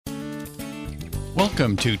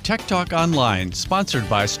Welcome to Tech Talk Online, sponsored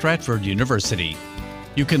by Stratford University.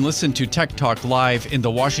 You can listen to Tech Talk live in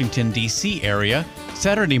the Washington, D.C. area,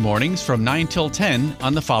 Saturday mornings from 9 till 10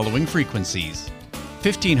 on the following frequencies: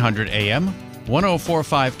 1500 AM,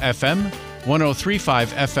 1045 FM, 1035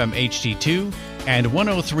 FM HD2, and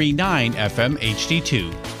 1039 FM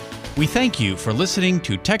HD2. We thank you for listening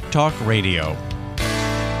to Tech Talk Radio.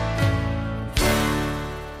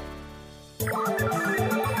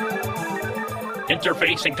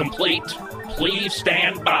 Interfacing complete. Please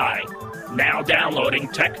stand by. Now downloading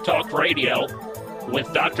Tech Talk Radio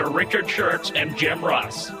with Dr. Richard Schertz and Jim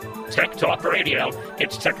Russ. Tech Talk Radio,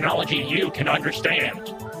 it's technology you can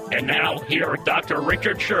understand. And now, here are Dr.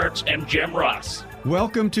 Richard Schertz and Jim Russ.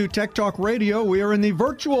 Welcome to Tech Talk Radio. We are in the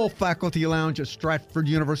virtual faculty lounge at Stratford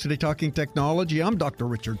University talking technology. I'm Dr.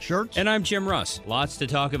 Richard Schertz. And I'm Jim Russ. Lots to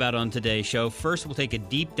talk about on today's show. First, we'll take a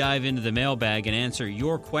deep dive into the mailbag and answer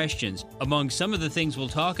your questions. Among some of the things we'll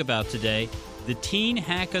talk about today, the Teen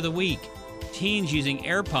Hack of the Week. Teens using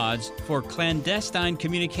AirPods for clandestine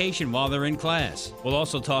communication while they're in class. We'll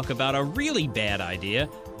also talk about a really bad idea,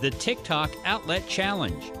 the TikTok Outlet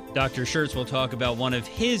Challenge. Dr. Schertz will talk about one of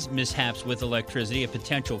his mishaps with electricity, a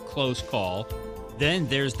potential close call. Then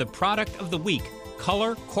there's the product of the week,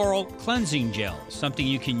 Color Coral Cleansing Gel, something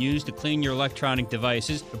you can use to clean your electronic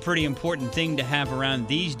devices, a pretty important thing to have around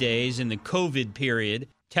these days in the COVID period.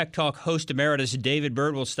 Tech Talk host emeritus David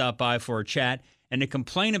Bird will stop by for a chat and to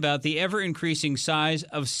complain about the ever-increasing size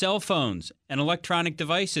of cell phones and electronic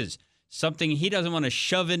devices, something he doesn't want to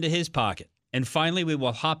shove into his pocket. And finally, we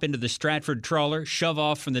will hop into the Stratford trawler, shove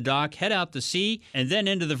off from the dock, head out to sea, and then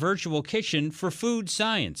into the virtual kitchen for food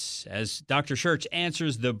science, as Dr. Schertz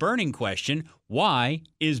answers the burning question, why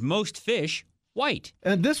is most fish white?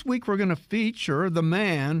 And this week we're going to feature the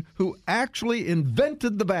man who actually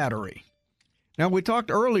invented the battery. Now, we talked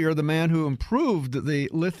earlier, the man who improved the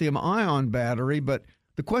lithium-ion battery, but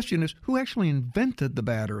the question is, who actually invented the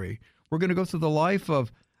battery? We're going to go through the life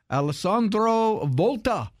of Alessandro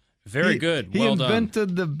Volta. Very good. Well done. He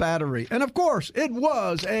invented the battery. And, of course, it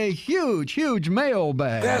was a huge, huge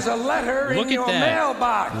mailbag. There's a letter in your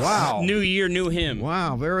mailbox. Wow. New year, new him.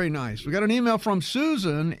 Wow, very nice. We got an email from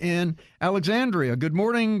Susan in Alexandria. Good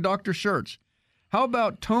morning, Dr. Schertz. How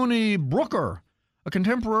about Tony Brooker, a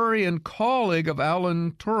contemporary and colleague of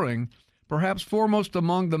Alan Turing, perhaps foremost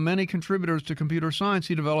among the many contributors to computer science?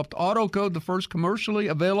 He developed AutoCode, the first commercially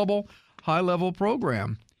available high-level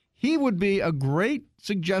program. He would be a great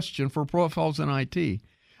suggestion for profiles in IT.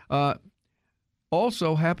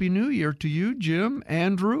 Also, Happy New Year to you, Jim,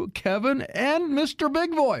 Andrew, Kevin, and Mr.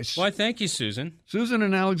 Big Voice. Why, thank you, Susan. Susan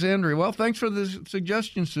in Alexandria. Well, thanks for the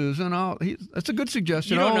suggestion, Susan. That's a good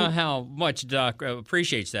suggestion. You don't know how much Doc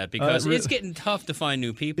appreciates that because it's getting tough to find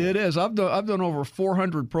new people. It is. I've done over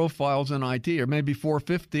 400 profiles in IT, or maybe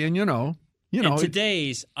 450, and you know. And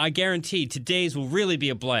I guarantee today's will really be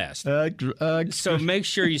a blast. So make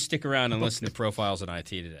sure you stick around and listen to Profiles in IT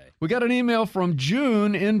today. We got an email from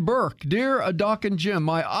June in Burke. Dear Doc and Jim,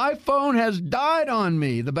 my iPhone has died on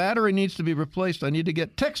me. The battery needs to be replaced. I need to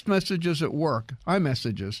get text messages at work,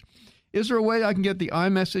 iMessages. Is there a way I can get the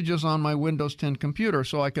iMessages on my Windows 10 computer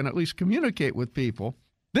so I can at least communicate with people?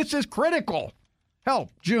 This is critical. Help,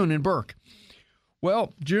 June in Burke.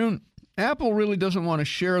 Well, June, Apple really doesn't want to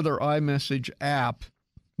share their iMessage app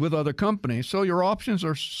with other companies, so your options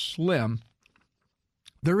are slim.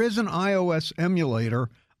 There is an iOS emulator,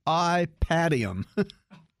 iPadium.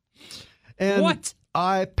 And what?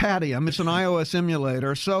 iPadium. It's an iOS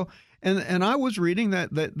emulator. So, and I was reading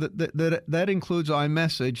that includes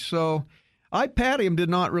iMessage. So, iPadium did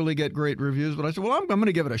not really get great reviews, but I said, well, I'm going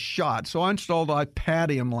to give it a shot. So I installed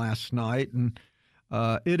iPadium last night, and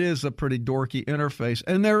it is a pretty dorky interface,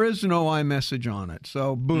 and there is no iMessage on it.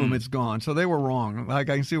 So, boom, it's gone. So they were wrong. Like,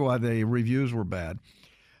 I can see why the reviews were bad.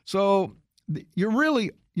 So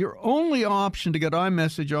your only option to get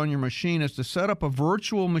iMessage on your machine is to set up a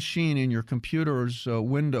virtual machine in your computer's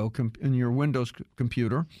in your Windows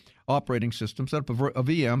computer operating system, set up a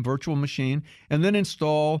VM, virtual machine, and then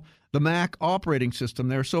install the Mac operating system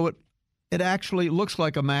there. So it actually looks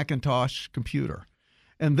like a Macintosh computer.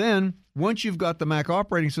 And then once you've got the Mac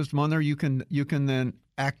operating system on there, you can then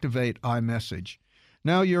activate iMessage.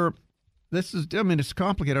 Now it's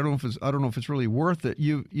complicated. I don't know if it's really worth it.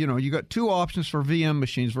 You got two options for VM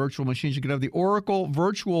machines, virtual machines. You can have the Oracle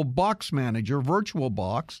Virtual Box Manager,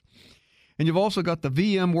 VirtualBox, and you've also got the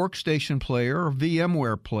VM Workstation Player or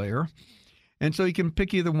VMware Player. And so you can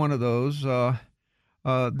pick either one of those.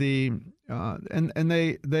 You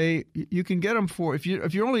can get them for if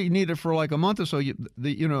you only need it for like a month or so. I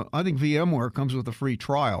think VMware comes with a free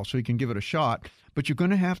trial, so you can give it a shot. But you're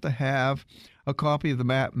going to have a copy of the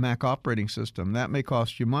Mac operating system. That may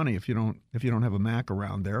cost you money if you don't have a Mac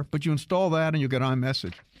around there. But you install that and you get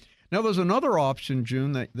iMessage. Now there's another option,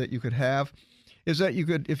 June, that you could have, is that you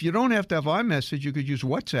could, if you don't have to have iMessage, you could use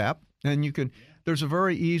WhatsApp, and you can. There's a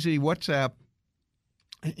very easy WhatsApp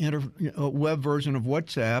web version of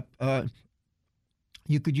WhatsApp.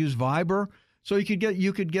 You could use Viber, so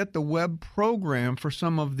you could get the web program for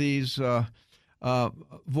some of these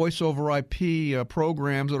voice over IP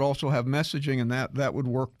programs that also have messaging, and that would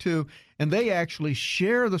work too. And they actually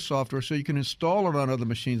share the software, so you can install it on other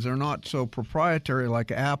machines. They're not so proprietary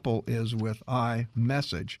like Apple is with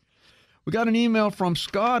iMessage. We got an email from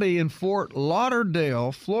Scotty in Fort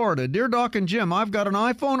Lauderdale, Florida. Dear Doc and Jim, I've got an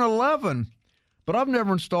iPhone 11, but I've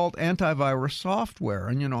never installed antivirus software.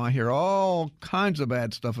 And, I hear all kinds of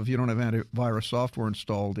bad stuff if you don't have antivirus software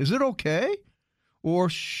installed. Is it okay? Or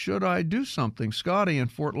should I do something? Scotty in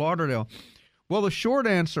Fort Lauderdale. Well, the short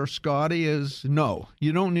answer, Scotty, is no.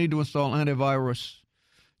 You don't need to install antivirus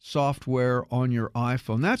software on your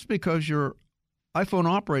iPhone. That's because your iPhone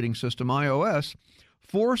operating system, iOS,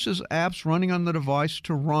 forces apps running on the device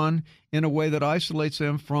to run in a way that isolates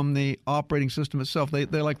them from the operating system itself. They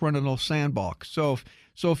like run in a little sandbox. So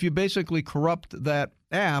if you basically corrupt that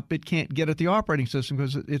app, it can't get at the operating system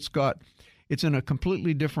because it's in a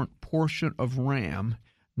completely different portion of RAM,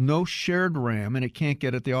 no shared RAM, and it can't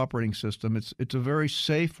get at the operating system. It's a very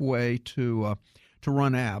safe way to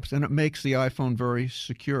run apps, and it makes the iPhone very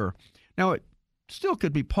secure. Now, it still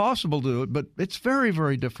could be possible to do it, but it's very,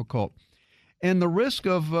 very difficult. And the risk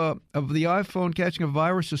of the iPhone catching a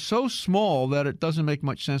virus is so small that it doesn't make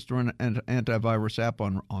much sense to run an antivirus app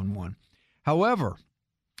on one. However,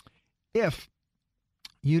 if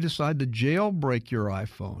you decide to jailbreak your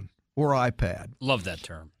iPhone or iPad. Love that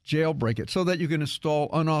term. Jailbreak it so that you can install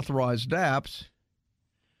unauthorized apps,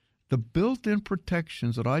 the built-in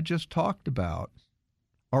protections that I just talked about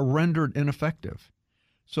are rendered ineffective.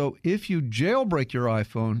 So if you jailbreak your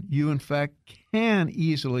iPhone, you, in fact, can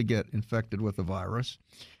easily get infected with a virus.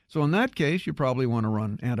 So in that case, you probably want to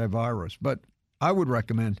run antivirus. But I would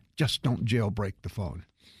recommend just don't jailbreak the phone.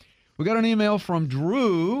 We got an email from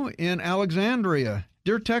Drew in Alexandria.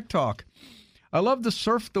 Dear Tech Talk, I love to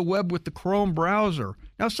surf the web with the Chrome browser.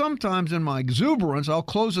 Now, sometimes in my exuberance, I'll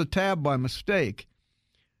close a tab by mistake,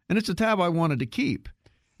 and it's a tab I wanted to keep.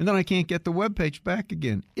 And then I can't get the web page back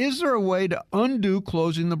again. Is there a way to undo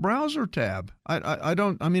closing the browser tab?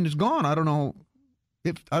 It's gone. I don't know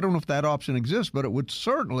if that option exists, but it would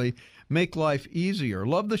certainly make life easier.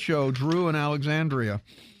 Love the show, Drew in Alexandria.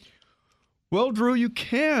 Well, Drew, you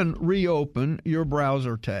can reopen your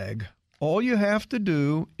browser tag. All you have to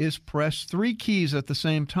do is press 3 keys at the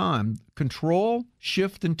same time: Control,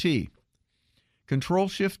 Shift, and T. Control,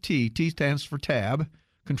 Shift, T. T stands for tab.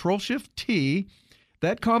 Control, Shift, T.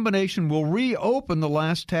 That combination will reopen the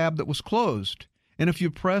last tab that was closed. And if you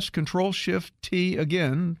press Control-Shift-T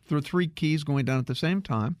again, through 3 keys going down at the same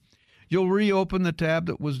time, you'll reopen the tab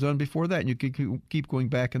that was done before that, and you can keep going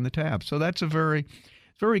back in the tab. So that's very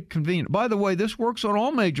convenient. By the way, this works on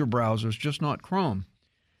all major browsers, just not Chrome.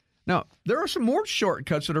 Now, there are some more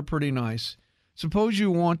shortcuts that are pretty nice. Suppose you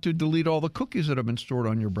want to delete all the cookies that have been stored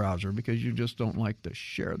on your browser because you just don't like to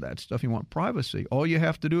share that stuff. You want privacy. All you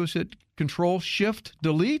have to do is hit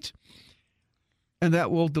Control-Shift-Delete, and that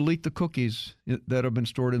will delete the cookies that have been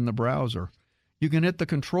stored in the browser. You can hit the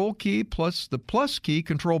Control key plus the plus key,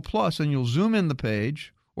 Control plus, and you'll zoom in the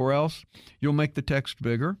page, or else you'll make the text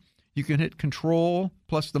bigger. You can hit Control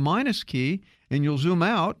plus the minus key, and you'll zoom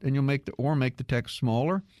out, and you'll make the text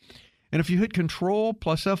smaller. And if you hit Control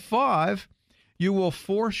plus F5, you will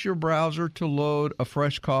force your browser to load a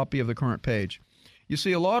fresh copy of the current page. You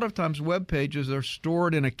see, a lot of times web pages are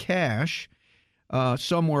stored in a cache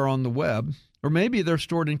somewhere on the web, or maybe they're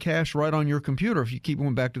stored in cache right on your computer if you keep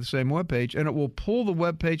going back to the same web page, and it will pull the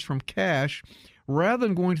web page from cache rather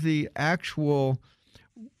than going to the actual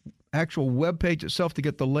web page itself to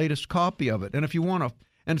get the latest copy of it. And if you want to,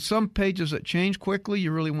 and some pages that change quickly,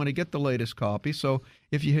 you really want to get the latest copy. So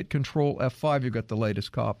if you hit Control F5, you get the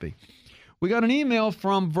latest copy. We got an email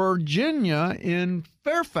from Virginia in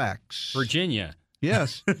Fairfax. Virginia.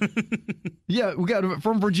 Yes. Yeah, we got it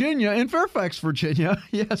from Virginia in Fairfax, Virginia.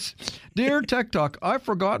 Yes. Dear Tech Talk, I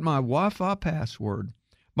forgot my Wi-Fi password.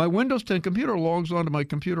 My Windows 10 computer logs onto my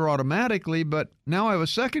computer automatically, but now I have a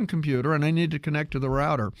second computer and I need to connect to the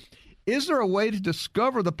router. Is there a way to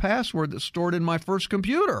discover the password that's stored in my first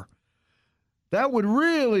computer? That would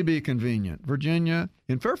really be convenient. Virginia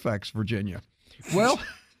in Fairfax, Virginia. Well,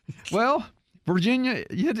 Virginia,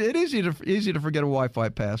 it is easy to forget a Wi-Fi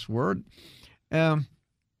password.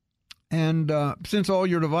 Since all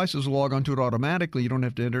your devices log onto it automatically, you don't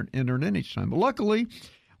have to enter it in each time. But luckily,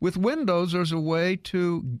 with Windows, there's a way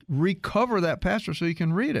to recover that password so you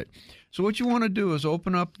can read it. So what you want to do is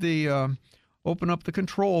open up the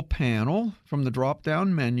control panel from the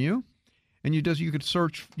drop-down menu, and you could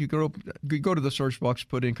search. You go to the search box,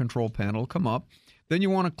 put in control panel, come up. Then you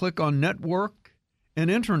want to click on Network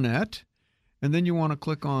and Internet, and then you want to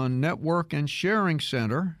click on Network and Sharing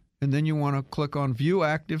Center. And then you want to click on View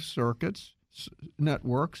Active Circuits,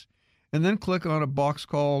 Networks, and then click on a box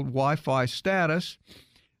called Wi-Fi Status.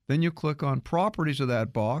 Then you click on Properties of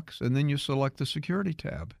that box, and then you select the Security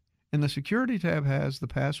tab. And the Security tab has the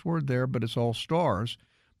password there, but it's all stars.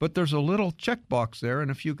 But there's a little checkbox there,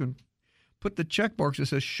 and if you can put the checkbox that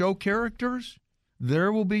says Show Characters,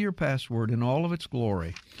 there will be your password in all of its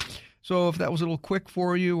glory. So if that was a little quick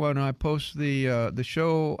for you, when I post the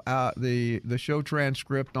show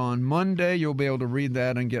transcript on Monday, you'll be able to read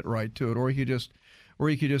that and get right to it. Or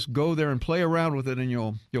you could just go there and play around with it, and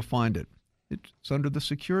you'll find it. It's under the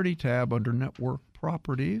Security tab under Network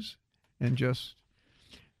Properties, and just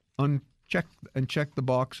check the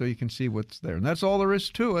box so you can see what's there. And that's all there is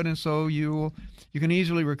to it. And so you can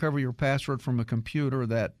easily recover your password from a computer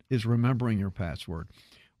that is remembering your password.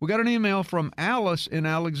 We got an email from Alice in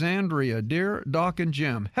Alexandria. Dear Doc and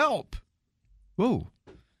Jim, help! Whoa,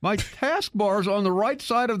 my taskbar is on the right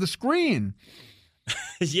side of the screen.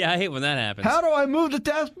 Yeah, I hate when that happens. How do I move the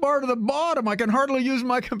taskbar to the bottom? I can hardly use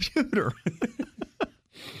my computer.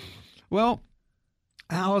 Well,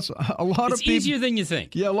 Alice, it's easier than you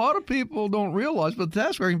think. Yeah, a lot of people don't realize, but the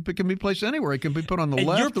taskbar can be placed anywhere. It can be put on the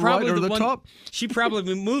left, the right, or the top. She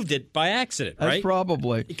probably moved it by accident, right? That's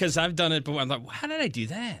probably. Because I've done it before. I'm like, how did I do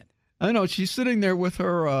that? I know. She's sitting there with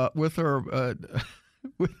her with her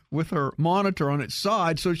monitor on its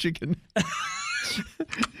side, so she can.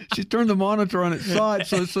 She's turned the monitor on its side,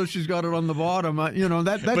 so she's got it on the bottom. But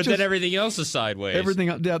then everything else is sideways. Everything,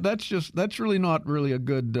 yeah. That's really not really a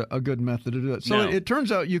good method to do it. So it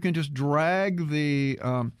turns out you can just drag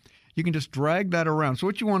that around. So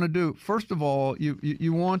what you want to do, first of all,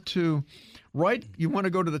 you want to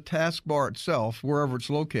go to the taskbar itself, wherever it's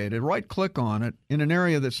located. Right click on it in an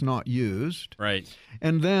area that's not used. Right.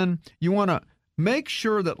 And then you want to make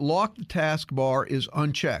sure that lock the taskbar is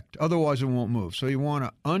unchecked. Otherwise, it won't move. So you want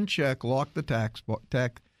to uncheck, lock the taskbar.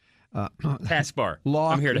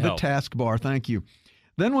 Lock I'm here to help. The taskbar. Thank you.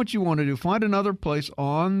 Then what you want to do, find another place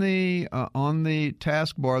on the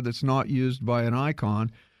taskbar that's not used by an icon.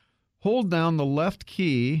 Hold down the left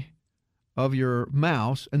key of your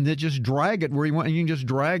mouse and then just drag it where you want. And you can just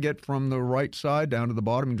drag it from the right side down to the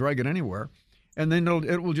bottom and drag it anywhere. And then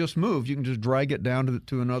it will just move. You can just drag it down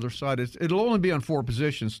to another side. It'll only be on 4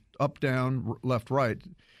 positions, up, down, left, right.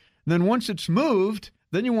 And then once it's moved,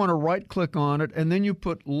 then you want to right-click on it, and then you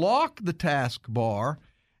put lock the taskbar,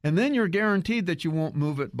 and then you're guaranteed that you won't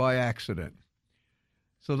move it by accident.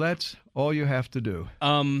 So that's all you have to do.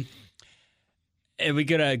 It would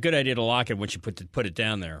be a good idea to lock it once you put it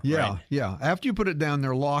down there. Yeah, right? Yeah. After you put it down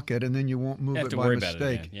there, lock it, and then you won't move it by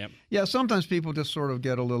mistake. About it yep. Yeah, sometimes people just sort of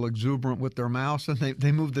get a little exuberant with their mouse, and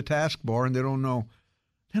they move the taskbar, and they don't know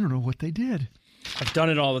what they did. I've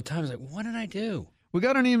done it all the time. I was like, what did I do? We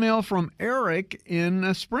got an email from Eric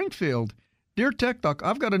in Springfield. Dear Tech Doc,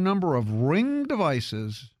 I've got a number of Ring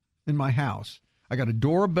devices in my house. I got a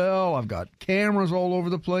doorbell. I've got cameras all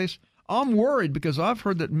over the place. I'm worried because I've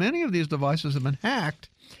heard that many of these devices have been hacked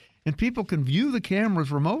and people can view the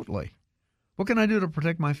cameras remotely. What can I do to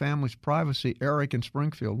protect my family's privacy? Eric in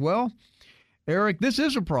Springfield. Well, Eric, this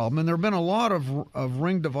is a problem, and there have been a lot of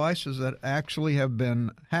Ring devices that actually have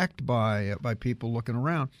been hacked by people looking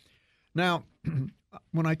around. Now,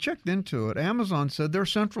 when I checked into it, Amazon said their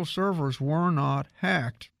central servers were not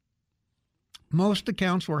hacked. Most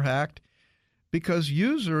accounts were hacked because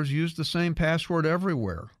users used the same password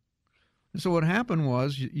everywhere. So what happened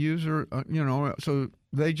was so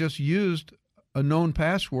they just used a known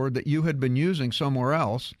password that you had been using somewhere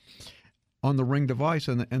else on the Ring device,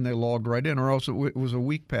 and they logged right in, or else it was a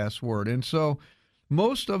weak password. And so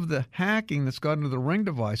most of the hacking that's gotten to the Ring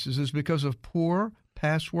devices is because of poor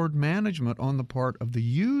password management on the part of the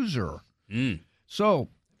user. So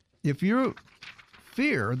if you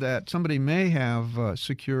fear that somebody may have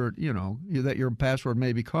secured, that your password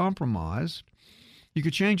may be compromised, you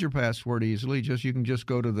could change your password easily. You can just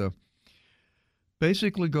go to the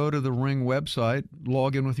Ring website,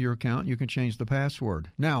 log in with your account, you can change the password.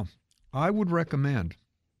 Now, I would recommend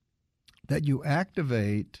that you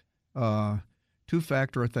activate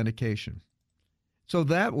two-factor authentication. So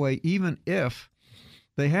that way, even if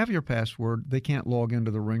they have your password, they can't log into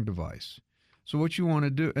the Ring device. So what you want to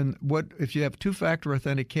do, and what if you have two-factor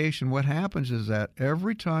authentication, what happens is that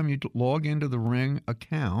every time you log into the Ring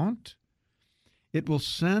account, it will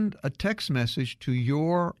send a text message to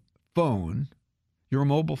your phone, your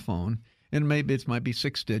mobile phone, and maybe it might be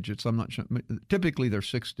 6 digits. I'm not sure. Typically, they're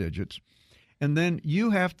 6 digits. And then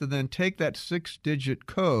you have to then take that 6-digit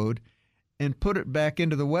code and put it back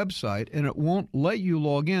into the website, and it won't let you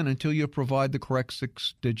log in until you provide the correct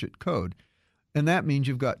 6-digit code. And that means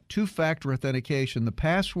you've got two-factor authentication, the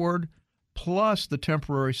password plus the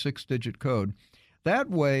temporary 6-digit code. That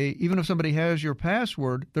way, even if somebody has your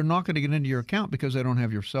password, they're not going to get into your account because they don't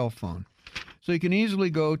have your cell phone. So you can easily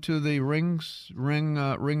go to the Ring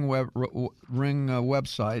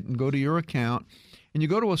website and go to your account, and you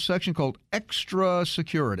go to a section called Extra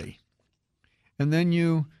Security. And then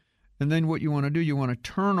what you want to do, you want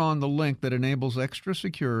to turn on the link that enables extra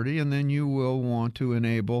security, and then you will want to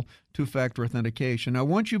enable two-factor authentication. Now,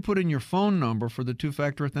 once you put in your phone number for the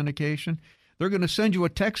two-factor authentication, they're going to send you a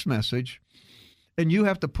text message, and you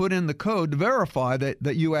have to put in the code to verify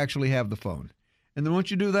that you actually have the phone. And then once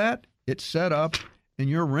you do that, it's set up, and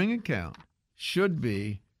your Ring account should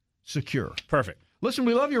be secure. Perfect. Listen,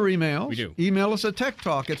 we love your emails. We do. Email us at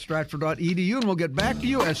techtalk@stratford.edu, and we'll get back to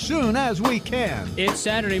you as soon as we can. It's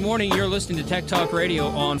Saturday morning. You're listening to Tech Talk Radio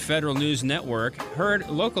on Federal News Network. Heard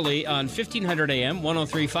locally on 1500 AM,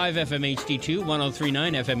 103.5 FM HD2,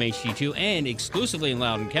 103.9 FM HD2, and exclusively in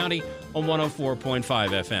Loudoun County on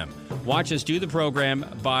 104.5 FM. Watch us do the program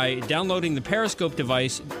by downloading the Periscope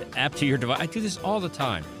device app to your device. I do this all the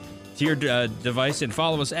time. To your device, and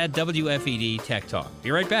follow us at WFED Tech Talk.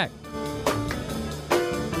 Be right back.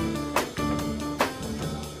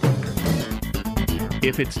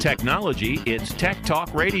 If it's technology, it's Tech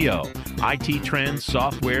Talk Radio. IT trends,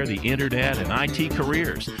 software, the internet, and IT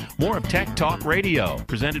careers. More of Tech Talk Radio,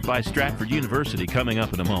 presented by Stratford University, coming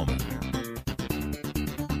up in a moment.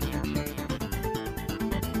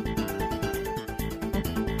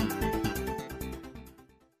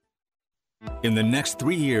 In the next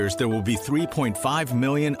 3 years, there will be 3.5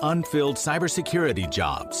 million unfilled cybersecurity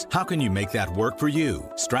jobs. How can you make that work for you?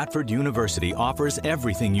 Stratford University offers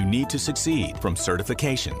everything you need to succeed, from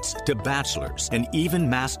certifications to bachelor's and even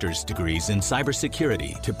master's degrees in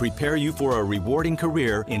cybersecurity to prepare you for a rewarding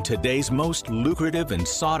career in today's most lucrative and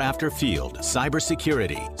sought-after field,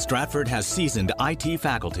 cybersecurity. Stratford has seasoned IT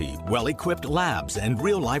faculty, well-equipped labs, and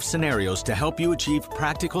real-life scenarios to help you achieve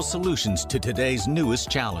practical solutions to today's newest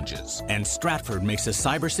challenges. And Stratford makes a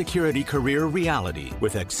cybersecurity career reality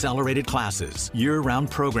with accelerated classes,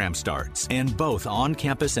 year-round program starts, and both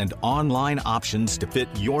on-campus and online options to fit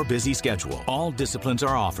your busy schedule. All disciplines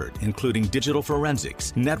are offered, including digital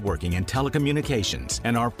forensics, networking, and telecommunications,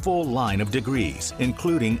 and our full line of degrees,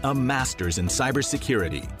 including a master's in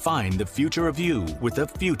cybersecurity. Find the future of you with a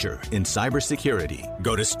future in cybersecurity.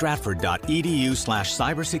 Go to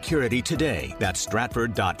stratford.edu/cybersecurity today. That's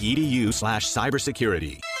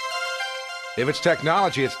stratford.edu/cybersecurity. If it's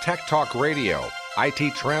technology, it's Tech Talk Radio.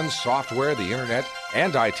 IT trends, software, the internet,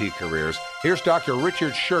 and IT careers. Here's Dr.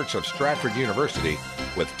 Richard Schertz of Stratford University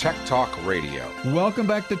with Tech Talk Radio. Welcome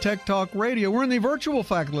back to Tech Talk Radio. We're in the virtual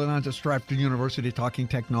faculty lounge at Stratford University talking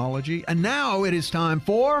technology. And now it is time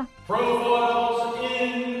for Profiles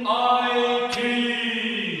in IT.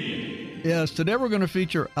 Yes, today we're going to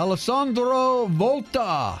feature Alessandro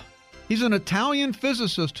Volta. He's an Italian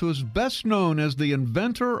physicist who is best known as the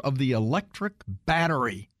inventor of the electric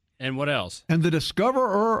battery. And what else? And the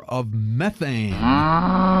discoverer of methane.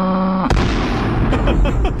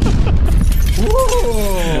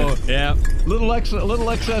 Whoa! Yeah. Little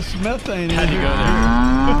excess methane. Had to go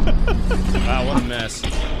there. Wow, what a mess.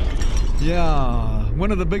 Yeah.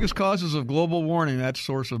 One of the biggest causes of global warming, that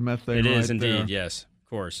source of methane. It is indeed, there. yes, of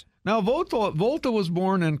course. Now, Volta was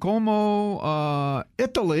born in Como,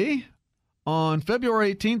 Italy, on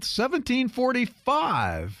February 18th,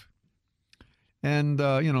 1745. And,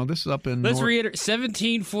 this is up in... Let's reiterate,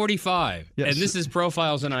 1745. Yes. And this is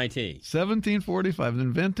Profiles in IT. 1745,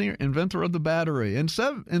 inventor of the battery. In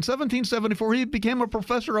 1774, he became a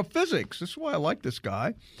professor of physics. This is why I like this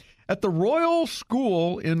guy. At the Royal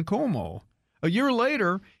School in Como. A year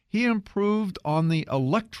later, he improved on the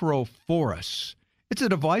electrophorus. It's a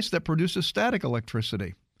device that produces static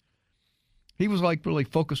electricity. He was really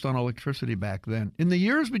focused on electricity back then. In the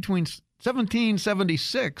years between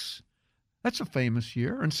 1776, that's a famous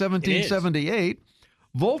year, and 1778,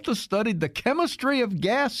 Volta studied the chemistry of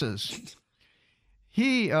gases.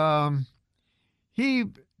 He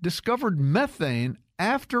discovered methane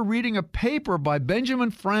after reading a paper by Benjamin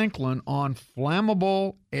Franklin on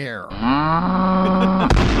flammable air.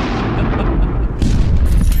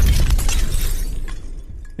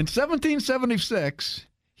 In 1776,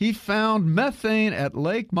 he found methane at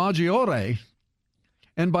Lake Maggiore,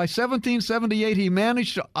 and by 1778, he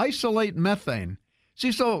managed to isolate methane.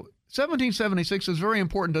 See, so 1776 is very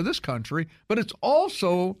important to this country, but it's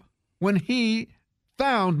also when he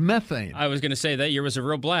found methane. I was going to say that year was a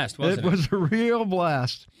real blast, wasn't it? It was a real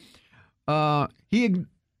blast. He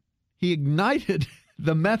ignited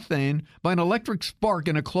the methane by an electric spark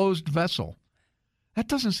in a closed vessel. That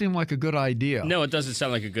doesn't seem like a good idea. No, it doesn't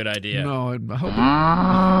sound like a good idea. No, I hope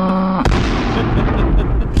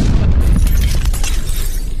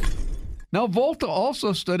Now, Volta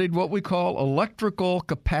also studied what we call electrical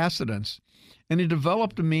capacitance, and he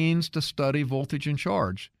developed a means to study voltage and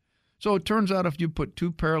charge. So it turns out if you put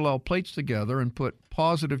two parallel plates together and put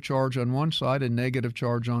positive charge on one side and negative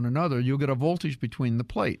charge on another, you'll get a voltage between the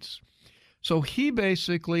plates. So he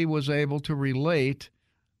basically was able to relate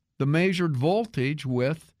the measured voltage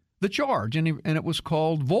with the charge, and it was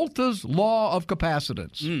called Volta's law of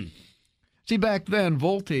capacitance. See, back then,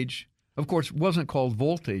 voltage, of course, wasn't called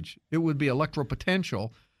voltage. It would be electropotential.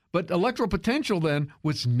 But electropotential then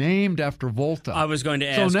was named after Volta. I was going to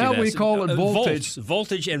ask So now you that. we call it voltage.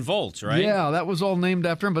 Voltage and volts, right? Yeah, that was all named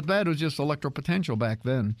after him, but that was just electropotential back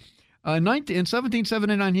then. In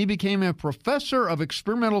 1779, he became a professor of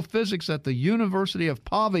experimental physics at the University of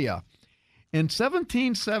Pavia. In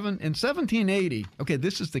 1780, okay,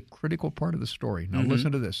 this is the critical part of the story. Now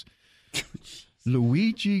listen to this.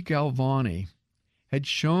 Luigi Galvani had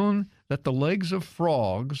shown that the legs of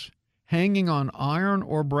frogs hanging on iron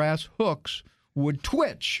or brass hooks would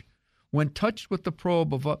twitch when touched with the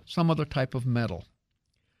probe of some other type of metal.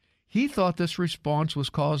 He thought this response was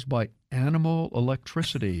caused by animal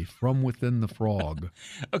electricity from within the frog.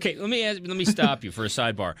 Okay, let me stop you for a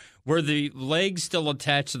sidebar. Were the legs still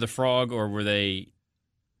attached to the frog, or were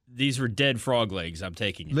these were dead frog legs, I'm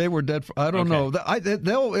taking it? They were dead. I don't know.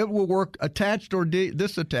 It will work attached or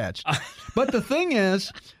disattached. But the thing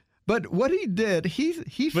is, but what he did, he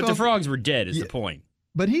But the frogs were dead is the point.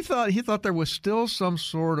 But he thought there was still some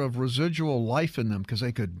sort of residual life in them because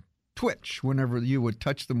they could twitch whenever you would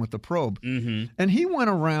touch them with the probe. And he went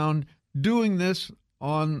around doing this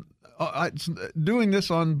on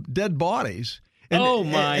dead bodies.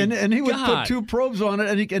 And, and he would put two probes on it,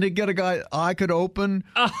 and he'd get a guy eye could open,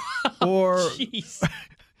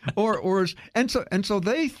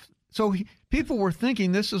 people were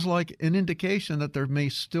thinking this is like an indication that there may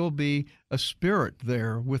still be a spirit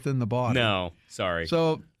there within the body. No, sorry.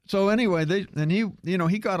 So anyway,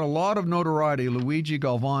 he got a lot of notoriety, Luigi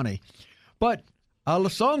Galvani, but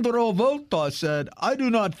Alessandro Volta said, I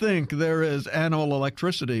do not think there is animal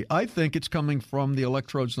electricity. I think it's coming from the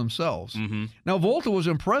electrodes themselves. Now, Volta was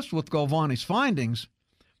impressed with Galvani's findings,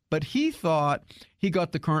 but he thought he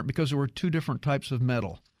got the current because there were two different types of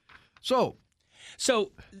metal. So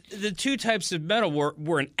the two types of metal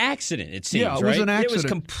were an accident, it seems, right? Yeah, it was an accident. It was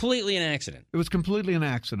completely an accident. It was completely an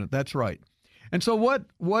accident. That's right. And so what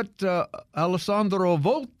Alessandro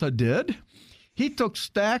Volta did, he took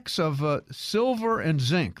stacks of silver and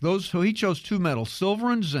zinc. So he chose two metals, silver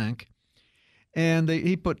and zinc, and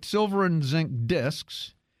he put silver and zinc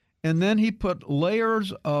discs, and then he put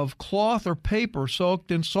layers of cloth or paper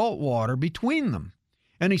soaked in salt water between them.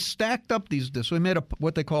 And he stacked up these discs. So he made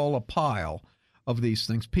what they call a pile of these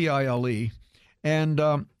things, P-I-L-E, and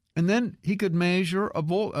then he could measure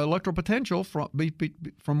electropotential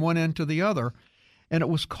from one end to the other, and it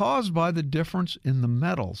was caused by the difference in the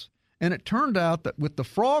metals. And it turned out that with the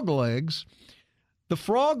frog legs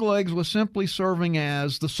was simply serving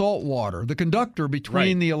as the salt water, the conductor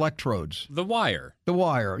between the electrodes. The wire.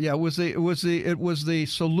 Yeah, it was the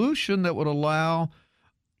solution that would allow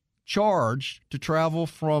charge to travel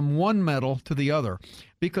from one metal to the other,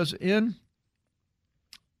 because in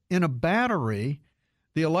a battery,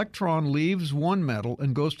 the electron leaves one metal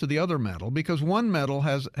and goes to the other metal because one metal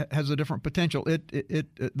has a different potential.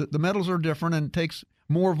 The metals are different, and it takes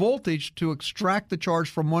more voltage to extract the charge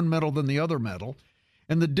from one metal than the other metal.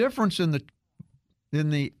 And the difference in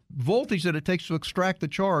the voltage that it takes to extract the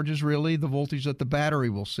charge is really the voltage that the battery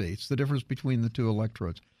will see. It's the difference between the two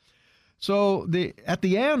electrodes. So at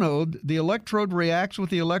the anode, the electrode reacts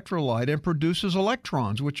with the electrolyte and produces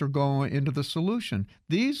electrons, which are going into the solution.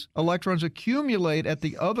 These electrons accumulate at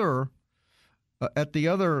the other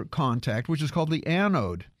contact, which is called the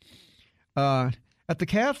anode. At the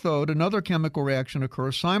cathode, another chemical reaction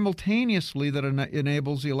occurs simultaneously that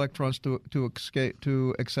enables the electrons to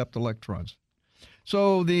accept electrons.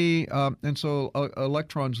 So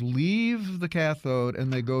electrons leave the cathode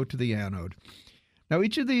and they go to the anode. Now,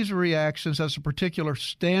 each of these reactions has a particular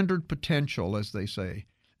standard potential, as they say.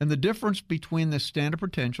 And the difference between this standard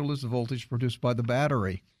potential is the voltage produced by the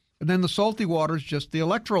battery. And then the salty water is just the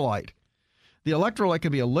electrolyte. The electrolyte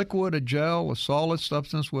can be a liquid, a gel, a solid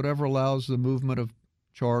substance, whatever allows the movement of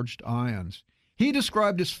charged ions. He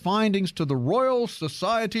described his findings to the Royal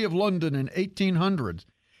Society of London in 1800.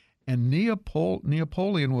 And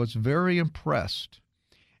Napoleon was very impressed.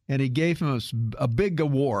 And he gave him a big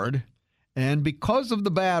award. And because of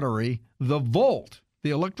the battery, the volt,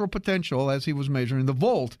 the electrical potential as he was measuring, the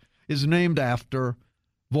volt is named after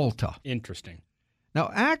Volta. Interesting. Now,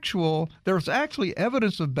 there's actually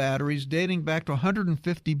evidence of batteries dating back to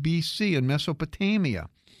 150 BC in Mesopotamia.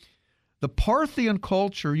 The Parthian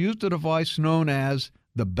culture used a device known as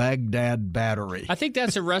the Baghdad battery. I think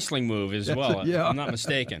that's a wrestling move as well, yeah. if I'm not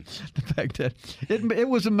mistaken. The Baghdad. It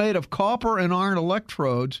was made of copper and iron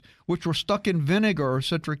electrodes, which were stuck in vinegar or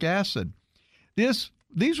citric acid. These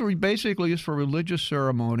were basically used for religious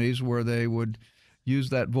ceremonies where they would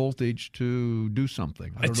use that voltage to do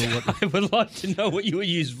something. I don't know what. I would love to know what you would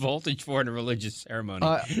use voltage for in a religious ceremony.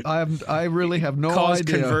 I really have no idea. Cause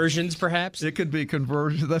conversions, perhaps? It could be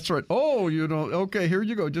conversions. That's right. Oh, okay, here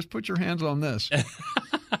you go. Just put your hands on this.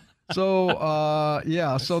 So,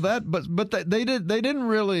 so that, but they didn't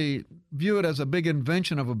really view it as a big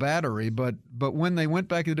invention of a battery, but when they went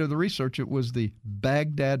back into the research, it was the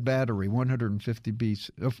Baghdad battery, 150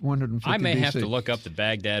 BC. I may have to look up the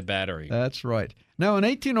Baghdad battery. That's right. Now, in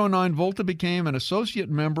 1809, Volta became an associate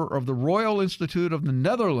member of the Royal Institute of the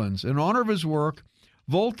Netherlands. In honor of his work,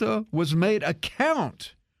 Volta was made a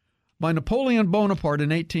count by Napoleon Bonaparte in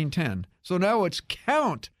 1810. So now it's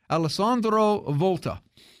Count Alessandro Volta.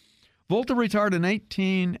 Volta retired in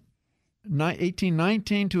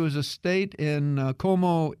 1819 to his estate in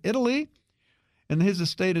Como, Italy, and his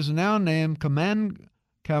estate is now named Camnago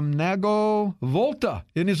Volta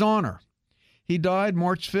in his honor. He died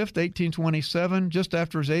March 5th, 1827, just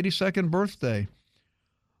after his 82nd birthday.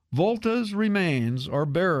 Volta's remains are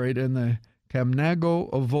buried in the Camnago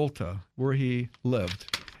of Volta, where he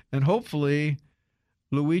lived. And hopefully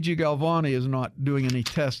Luigi Galvani is not doing any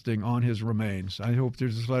testing on his remains. I hope they're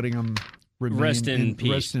just letting him rest in peace.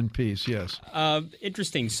 Rest in peace, yes.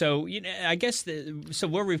 Interesting. So, I guess so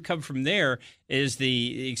where we've come from there is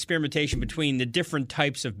the experimentation between the different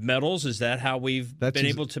types of metals. Is that how we've been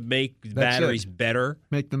able to make batteries better?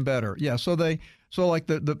 Make them better. Yeah. So like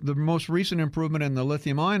the most recent improvement in the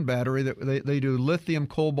lithium-ion battery, they do lithium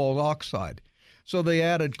cobalt oxide. So they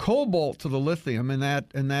added cobalt to the lithium, and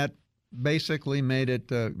that basically made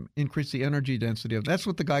it increase the energy density of. That's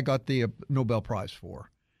what the guy got the Nobel Prize for.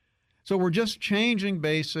 So we're just changing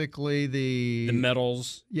basically the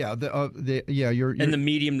metals. Yeah, and the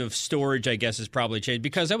medium of storage, I guess, has probably changed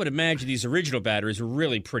because I would imagine these original batteries were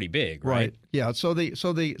really pretty big, right? Yeah. So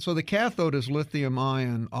the cathode is lithium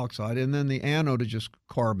ion oxide, and then the anode is just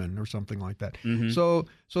carbon or something like that. Mm-hmm. So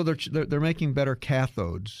they're making better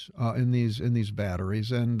cathodes in these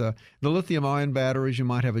batteries, and the lithium ion batteries you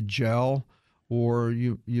might have a gel. Or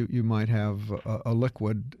you might have a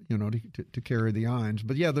liquid, to carry the ions.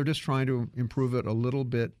 But yeah, they're just trying to improve it a little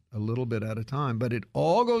bit at a time. But it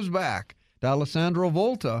all goes back to Alessandro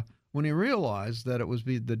Volta when he realized that it was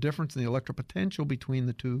the difference in the electric potential between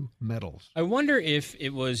the two metals. I wonder if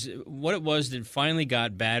it was what it was that finally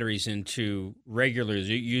got batteries into regular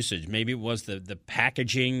usage. Maybe it was the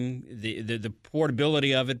packaging, the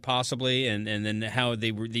portability of it, possibly, and then how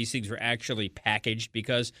these things were actually packaged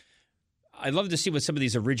because. I'd love to see what some of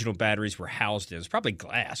these original batteries were housed in. It's probably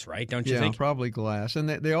glass, right? Don't you think? Yeah, probably glass. And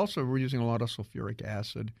they also were using a lot of sulfuric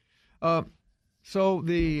acid. So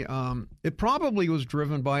it probably was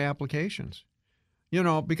driven by applications.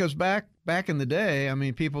 Because back in the day,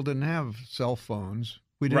 people didn't have cell phones.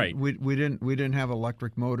 We didn't have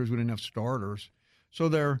electric motors. We didn't have starters.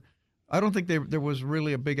 So I don't think there was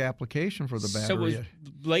really a big application for the battery. So it was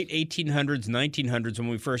late 1800s, 1900s when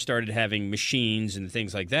we first started having machines and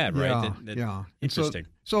things like that, right? Yeah. Interesting.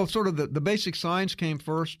 So sort of the basic science came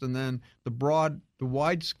first, and then the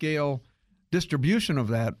wide-scale distribution of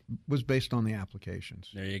that was based on the applications.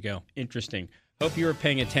 There you go. Interesting. Hope you were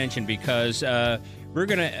paying attention because we're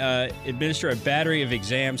going to administer a battery of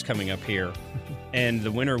exams coming up here. And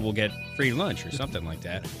the winner will get free lunch or something like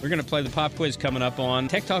that. We're going to play the pop quiz coming up on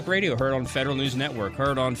Tech Talk Radio, heard on Federal News Network,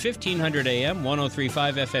 heard on 1500 AM, 103.5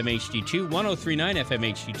 FM HD2, 103.9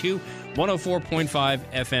 FM HD2, 104.5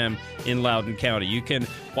 FM in Loudoun County. You can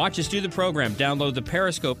watch us do the program, download the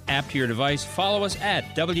Periscope app to your device, follow us at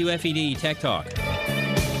WFED Tech Talk.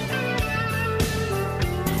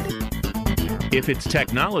 If it's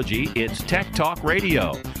technology, it's Tech Talk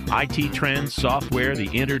Radio. IT trends, software, the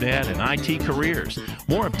internet, and IT careers.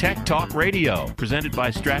 More of Tech Talk Radio, presented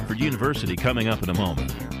by Stratford University, coming up in a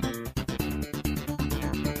moment.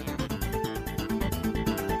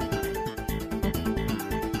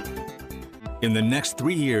 In the next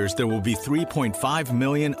 3 years, there will be 3.5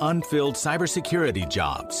 million unfilled cybersecurity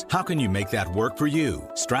jobs. How can you make that work for you?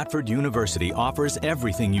 Stratford University offers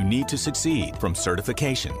everything you need to succeed, from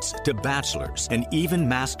certifications to bachelor's and even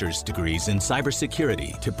master's degrees in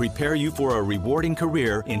cybersecurity to prepare you for a rewarding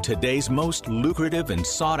career in today's most lucrative and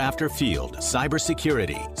sought-after field,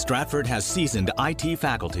 cybersecurity. Stratford has seasoned IT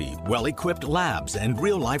faculty, well-equipped labs, and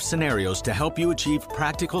real-life scenarios to help you achieve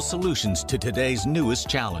practical solutions to today's newest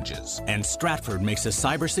challenges. And Stratford makes a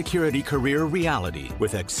cybersecurity career reality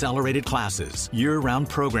with accelerated classes, year-round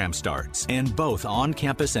program starts, and both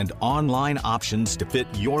on-campus and online options to fit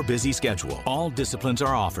your busy schedule. All disciplines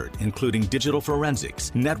are offered, including digital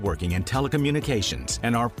forensics, networking, and telecommunications,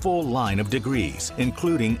 and our full line of degrees,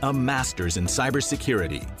 including a master's in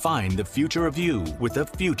cybersecurity. Find the future of you with a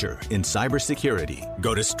future in cybersecurity.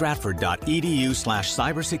 Go to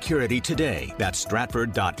stratford.edu/cybersecurity today. That's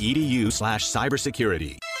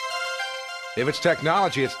stratford.edu/cybersecurity. If it's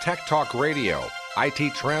technology, it's Tech Talk Radio.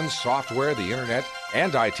 IT trends, software, the internet,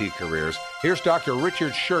 and IT careers. Here's Dr.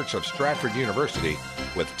 Richard Schertz of Stratford University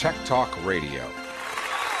with Tech Talk Radio.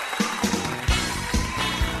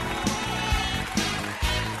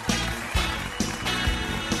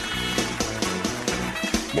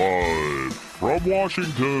 Live from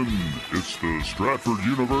Washington, it's the Stratford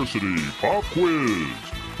University Pop Quiz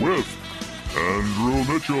with Andrew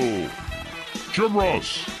Mitchell, Jim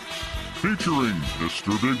Ross, featuring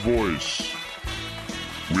Mr. Big Voice,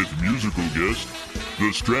 with musical guest,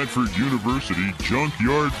 the Stratford University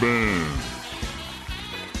Junkyard Band,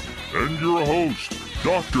 and your host,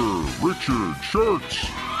 Dr. Richard Schertz.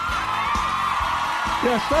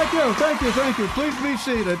 Yes, thank you. Please be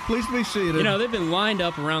seated. You know, they've been lined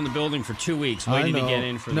up around the building for 2 weeks waiting to get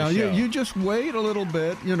in for the show. Now, you just wait a little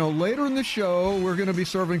bit. You know, later in the show, we're going to be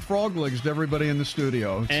serving frog legs to everybody in the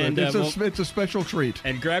studio. It's a special treat.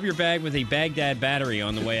 And grab your bag with a Baghdad battery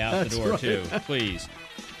on the way out the door, too, please.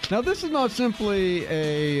 Now, this is not simply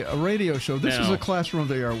a radio show. This is a classroom of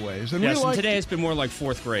the airways. And today it's been more like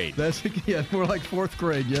fourth grade. More like fourth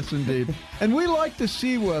grade, yes, indeed. And we like to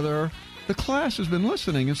see whether the class has been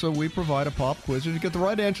listening, and so we provide a pop quiz. If you get the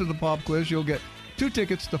right answer to the pop quiz, you'll get 2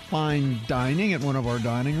 tickets to fine dining at one of our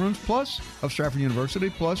dining rooms, plus of Stratford University,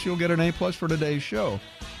 plus you'll get an A+ for today's show.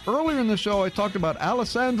 Earlier in the show, I talked about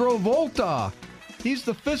Alessandro Volta. He's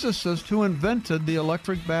the physicist who invented the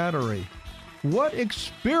electric battery. What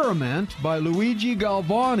experiment by Luigi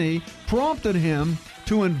Galvani prompted him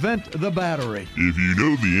to invent the battery? If you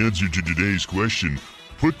know the answer to today's question,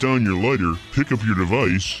 put down your lighter, pick up your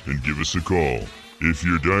device, and give us a call. If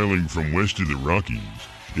you're dialing from west of the Rockies,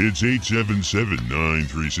 it's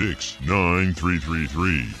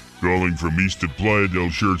 877-936-9333. Calling from east of Playa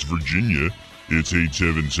del Schertz, Virginia, it's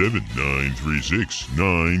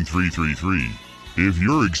 877-936-9333. If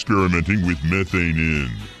you're experimenting with methane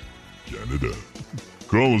in Canada,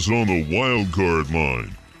 call us on the wild card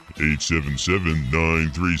line,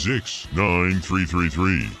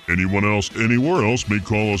 877-936-9333. Anyone else, anywhere else, may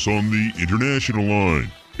call us on the international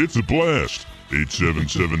line. It's a blast.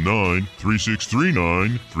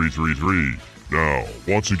 877-936-3933. Now,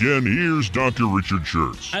 once again, here's Dr. Richard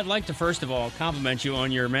Schertz. I'd like to, first of all, compliment you on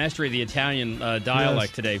your mastery of the Italian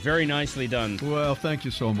dialect today. Very nicely done. Well, thank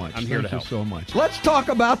you so much. I'm here to help. Thank you so much. Let's talk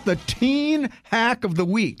about the teen hack of the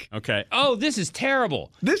week. Okay. Oh, this is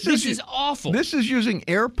terrible. This is awful. This is using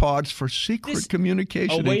AirPods for secret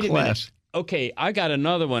communication in class. Okay, I got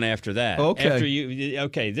another one after that. Okay. After you,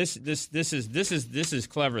 okay. This is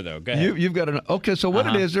clever though. Go ahead. You've got an okay. So what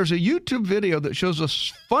it is? There's a YouTube video that shows a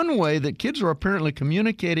fun way that kids are apparently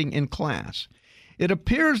communicating in class. It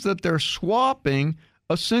appears that they're swapping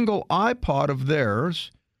a single iPod of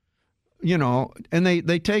theirs, you know, and they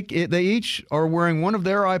take it. They each are wearing one of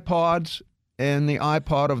their iPods and the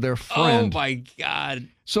iPod of their friend. Oh my God!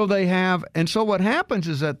 So they have, and so what happens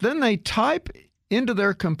is that then they type into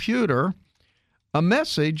their computer a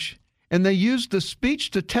message, and they use the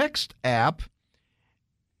speech-to-text app,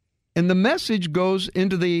 and the message goes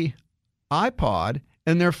into the iPod,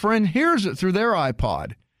 and their friend hears it through their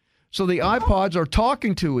iPod. So the iPods are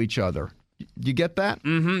talking to each other. You get that?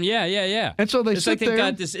 Mm-hmm. Yeah. And so it's like they've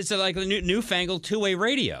got this. It's like a newfangled two-way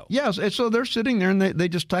radio. Yes, and so they're sitting there, and they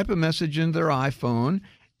just type a message in their iPhone,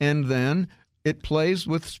 and then it plays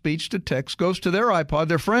with speech to text, goes to their iPod.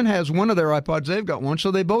 Their friend has one of their iPods. They've got one,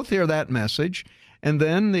 so they both hear that message. and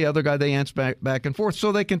then the other guy, they answer back and forth,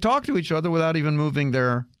 so they can talk to each other without even moving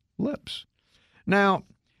their lips. Now,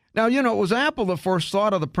 it was Apple that first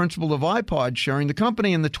thought of the principle of iPod sharing. The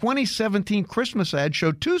company in the 2017 Christmas ad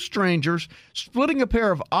showed two strangers splitting a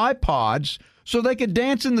pair of iPods so they could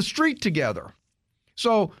dance in the street together.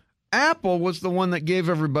 So Apple was the one that gave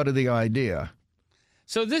everybody the idea.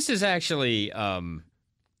 So this is actually,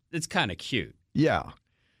 it's kind of cute. Yeah.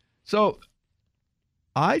 So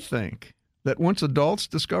I think that once adults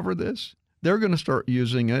discover this, they're going to start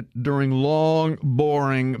using it during long,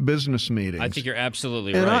 boring business meetings. I think you're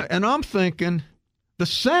absolutely right. And I'm thinking the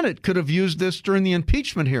Senate could have used this during the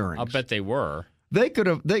impeachment hearings. I'll bet they were. They could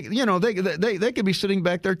have. They could be sitting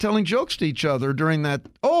back there telling jokes to each other during that.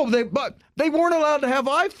 But they weren't allowed to have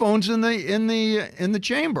iPhones in the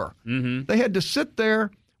chamber. Mm-hmm. They had to sit there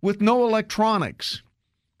with no electronics.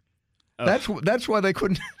 That's why they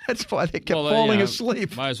couldn't. That's why they kept falling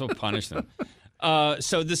asleep. Might as well punish them.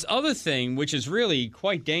 So this other thing, which is really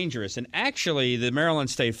quite dangerous, and actually the Maryland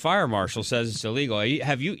State Fire Marshal says it's illegal.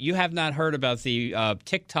 You have not heard about the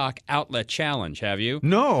TikTok outlet challenge, have you?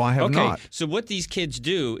 No, I have not. So what these kids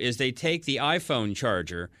do is they take the iPhone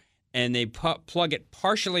charger and they plug it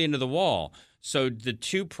partially into the wall. So the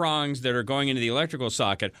two prongs that are going into the electrical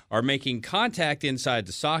socket are making contact inside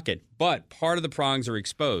the socket, but part of the prongs are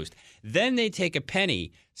exposed. Then they take a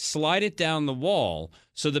penny, slide it down the wall,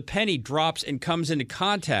 so the penny drops and comes into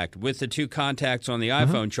contact with the two contacts on the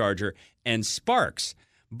iPhone charger and sparks.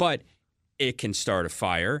 But it can start a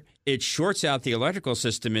fire. It shorts out the electrical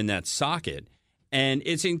system in that socket, and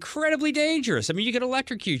it's incredibly dangerous. I mean, you could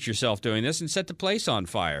electrocute yourself doing this and set the place on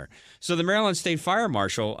fire. So the Maryland State Fire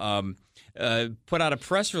Marshal put out a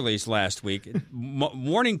press release last week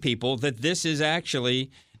warning people that this is actually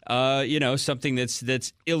something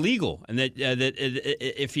that's illegal, and that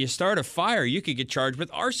if you start a fire, you could get charged with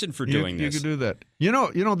arson for doing this. You could do that. You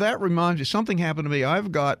know that reminds you, something happened to me.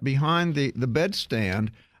 I've got behind the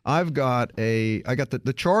bedstand, I got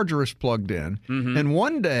the charger is plugged in, and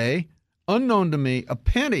one day, unknown to me, a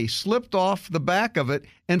penny slipped off the back of it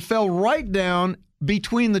and fell right down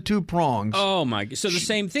between the two prongs. Oh my! So the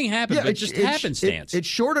same thing happened, but just happenstance. It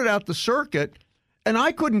shorted out the circuit, and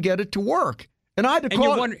I couldn't get it to work. And I had to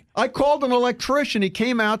call. I called an electrician. He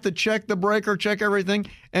came out to check the breaker, check everything,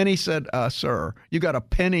 and he said, "Sir, you got a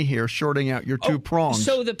penny here shorting out your two prongs."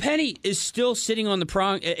 So the penny is still sitting on the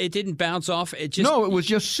prong. It didn't bounce off. It was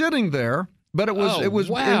just sitting there. But it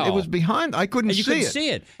was behind. I couldn't see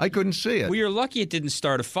it. I couldn't see it. Well, you're lucky it didn't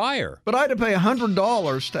start a fire. But I had to pay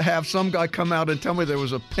 $100 to have some guy come out and tell me there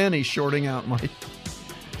was a penny shorting out my.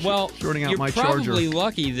 You're my probably charger.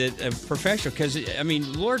 lucky that a professional, because I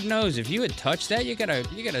mean, Lord knows if you had touched that, you gotta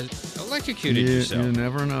electrocute yourself. You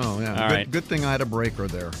never know. Yeah. All right. Good thing I had a breaker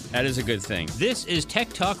there. That is a good thing. This is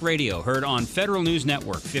Tech Talk Radio, heard on Federal News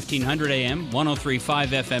Network, 1500 AM, 103.5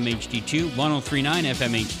 FM HD2, 103.9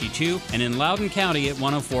 FM HD2, and in Loudoun County at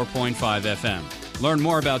 104.5 FM. Learn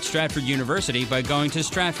more about Stratford University by going to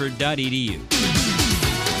stratford.edu.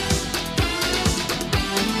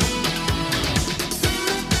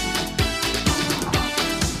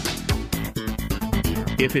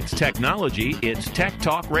 If it's technology, it's Tech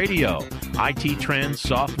Talk Radio. IT trends,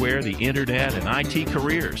 software, the internet, and IT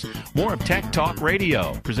careers. More of Tech Talk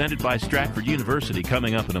Radio, presented by Stratford University,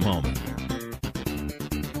 coming up in a moment.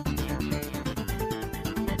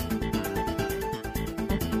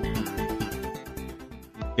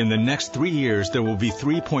 In the next 3 years, there will be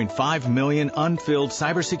 3.5 million unfilled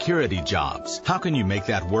cybersecurity jobs. How can you make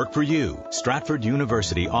that work for you? Stratford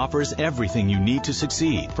University offers everything you need to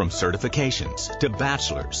succeed, from certifications to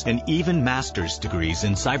bachelor's and even master's degrees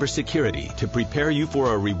in cybersecurity to prepare you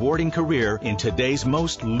for a rewarding career in today's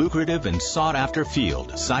most lucrative and sought-after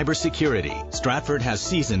field, cybersecurity. Stratford has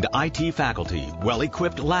seasoned IT faculty,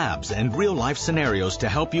 well-equipped labs, and real-life scenarios to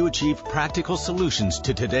help you achieve practical solutions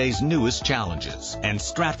to today's newest challenges. And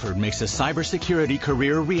Stratford makes a cybersecurity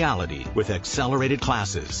career reality with accelerated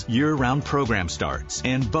classes, year-round program starts,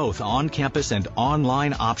 and both on-campus and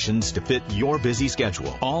online options to fit your busy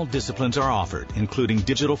schedule. All disciplines are offered, including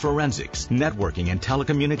digital forensics, networking, and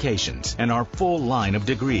telecommunications, and our full line of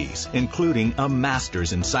degrees, including a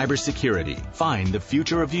master's in cybersecurity. Find the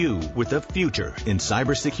future of you with a future in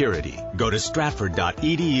cybersecurity. Go to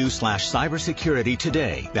stratford.edu/cybersecurity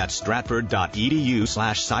today. That's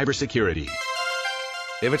stratford.edu/cybersecurity.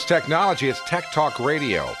 If it's technology, it's Tech Talk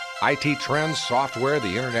Radio. IT trends, software, the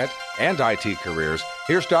internet, and IT careers.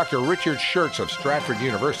 Here's Dr. Richard Schertz of Stratford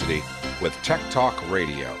University with Tech Talk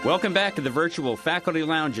Radio. Welcome back to the virtual faculty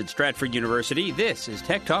lounge at Stratford University. This is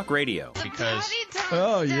Tech Talk Radio. I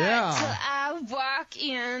walk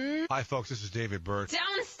in. Hi, folks. This is David Burt.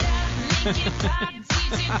 Don't stop me.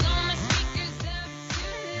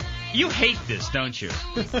 You hate this, don't you?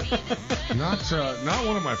 Not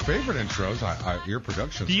one of my favorite intros. Your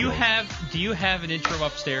production. Do you have an intro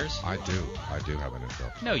upstairs? I do have an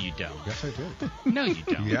intro. No, you don't. Yes, I do. No, you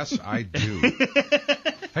don't. Yes, I do.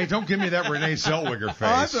 Hey, don't give me that Renee Zellweger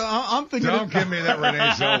face. I'm thinking. Don't give me that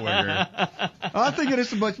Renee Zellweger. I think it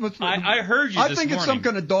is much. I heard you. I think it's some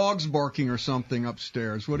kind of dogs barking or something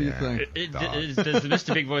upstairs. What do you think? Does the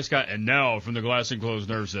Mr. Big Voice guy? And now from the Glass and Closed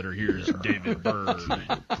Nerve Center, here's David Bird.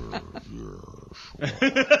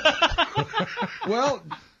 Well,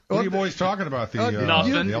 what are you boys talking about? The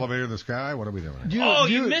elevator in the sky? What are we doing?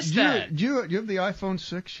 You missed that. Do you have the iPhone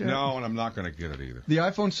 6 yet? No, and I'm not going to get it either. The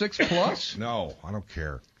iPhone 6 Plus? No, I don't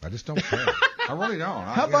care. I just don't care. I really don't.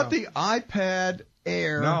 How about the iPad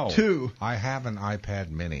Air 2? I have an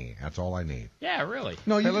iPad Mini. That's all I need. Yeah, really.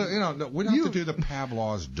 No, we don't have to do the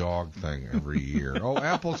Pavlov's dog thing every year. Oh,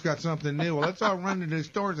 Apple's got something new. Well, let's all run to the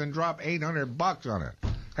stores and drop $800 on it.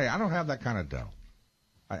 Hey, I don't have that kind of dough.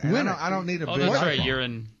 I don't need a big that's iPhone. right. You're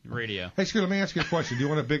in radio. Hey, Scooter, let me ask you a question. Do you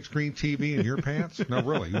want a big screen TV in your pants? No,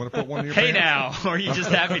 really. You want to put one in your pants? Hey, now. Or are you just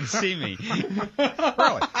happy to see me?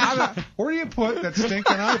 Really? Where do you put that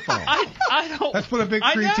stinking iPhone? I don't. Let's put a big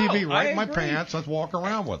screen TV right in my pants. Let's walk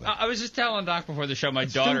around with it. I was just telling Doc before the show, my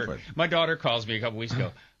daughter calls me a couple weeks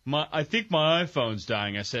ago. I think my iPhone's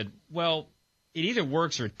dying. I said, well, it either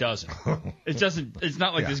works or it doesn't. It's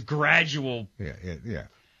not like this gradual. Yeah.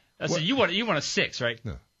 I said, you want a 6, right?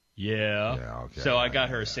 No. Yeah. Yeah, okay. So I got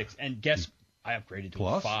her a 6, and guess I upgraded to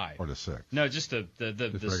Plus a 5. Or the 6? No, just the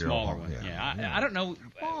smaller one. Yeah. I don't know.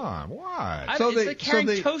 Come on, why? It's like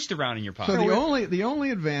carrying toast around in your pocket. So the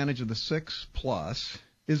only advantage of the 6 Plus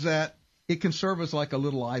is that it can serve as like a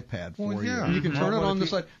little iPad for you. You can turn it on the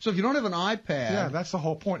side. So if you don't have an iPad... Yeah, that's the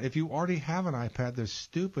whole point. If you already have an iPad, they're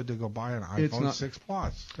stupid to go buy an iPhone 6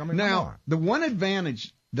 Plus. I mean, now, the one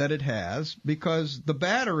advantage that it has, because the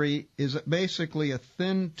battery is basically a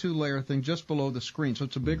thin 2-layer thing just below the screen, so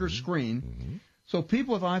it's a bigger screen. Mm-hmm. So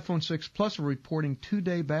people with iPhone 6 Plus are reporting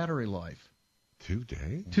 2-day battery life. 2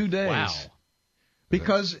 days? 2 days. Wow.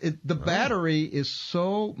 Because the battery is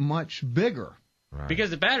so much bigger. Right. Because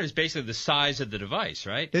the battery is basically the size of the device,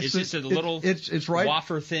 right? It's just a little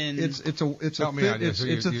wafer thin. It's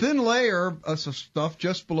a thin layer of stuff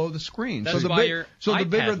just below the screen. That's why your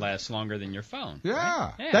iPad lasts longer than your phone. Yeah.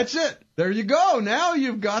 Right? Yeah. That's it. There you go. Now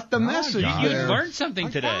you've got the message. You learned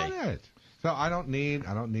something today. I got it. So I don't need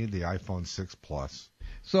the iPhone 6 Plus.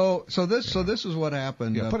 So this is what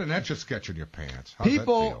happened. Yeah, put an Etch-a-Sketch in your pants. How's that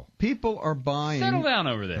feel? People are buying. Settle down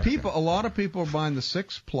over there. A lot of people are buying the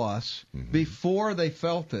 6 Plus before they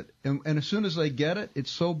felt it, and as soon as they get it,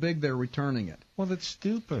 it's so big they're returning it. Well, that's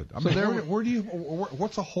stupid. I mean,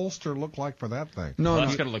 what's a holster look like for that thing?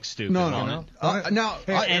 That's going to look stupid. No.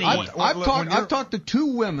 I've talked to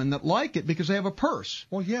 2 women that like it because they have a purse.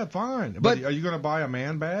 Well, yeah, fine. But are you going to buy a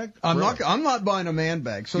man bag? I'm not buying a man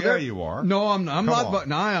bag. So yeah, you are. No, I'm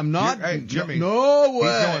not. I am not. Hey, Jimmy. No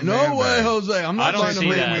way, Jose. I'm not buying a man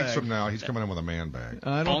bag. 3 weeks from now, he's coming in with a man bag.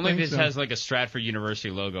 Only if it has like a Stratford University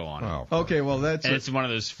logo on it. Oh, okay, well it's one of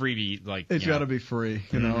those freebie It's got to be free,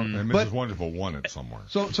 you know. And Mrs. Wonderful won it somewhere.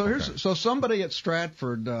 So somebody at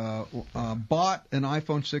Stratford bought an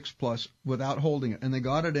iPhone 6 Plus without holding it, and they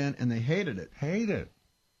got it in, and they hated it.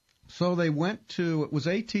 So they went to, it was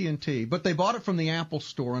AT&T, but they bought it from the Apple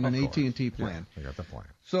store on an AT&T plan. Yeah, they got the plan.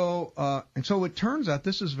 So so it turns out,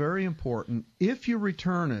 this is very important, if you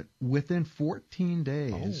return it within 14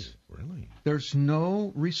 days, really? There's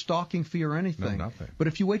no restocking fee or anything. No, nothing. But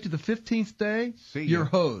if you wait to the 15th day, you're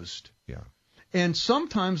hosed. Yeah. And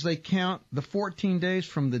sometimes they count the 14 days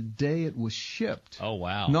from the day it was shipped. Oh,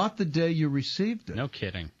 wow. Not the day you received it. No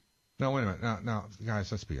kidding. No, wait a minute. Now, guys,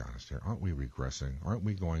 let's be honest here. Aren't we regressing? Aren't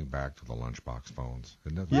we going back to the lunchbox phones?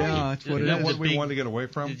 That's what it is. What we wanted to get away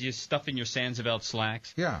from? Did you stuff in your Sansevelt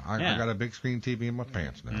slacks? Yeah, I got a big screen TV in my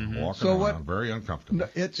pants now. Mm-hmm. Walking around, very uncomfortable.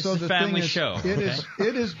 It's a family show.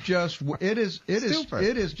 It is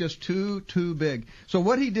just too big. So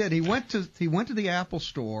what he did, he went to the Apple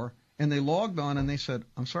store, and they logged on, and they said,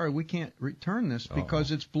 "I'm sorry, we can't return this because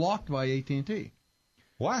it's blocked by AT&T."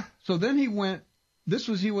 What? So then he went.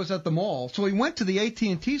 He was at the mall, so he went to the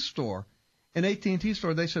AT&T store. And AT&T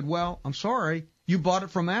store, they said, "Well, I'm sorry, you bought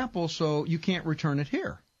it from Apple, so you can't return it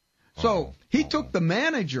here." So he took the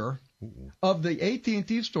manager of the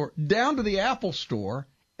AT&T store down to the Apple store,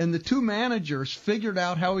 and the 2 managers figured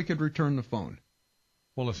out how he could return the phone.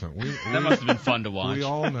 Well, listen, that must have been fun to watch. We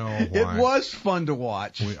all know why. It was fun to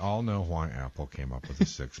watch. We all know why Apple came up with the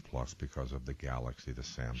 6 Plus because of the Galaxy, the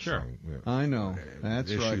Samsung. Sure. I know.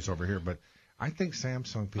 That's issues over here, but I think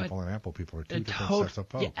Samsung people and Apple people are two different sets of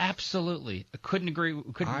folks. Yeah, absolutely. I couldn't agree.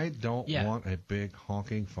 I don't want a big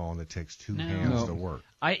honking phone that takes two No. hands to work.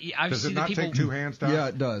 Does it not take two hands, Doc? Yeah,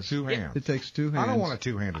 it does. Two hands. It takes two hands. I don't want a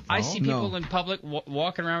two-handed phone. I see people in public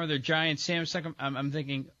walking around with their giant Samsung. I'm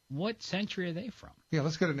thinking, what century are they from? Yeah,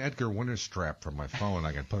 let's get an Edgar Winter strap for my phone.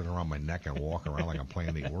 I can put it around my neck and walk around like I'm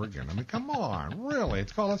playing the organ. I mean, come on, really?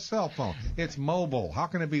 It's called a cell phone. It's mobile. How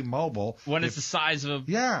can it be mobile When it's the size of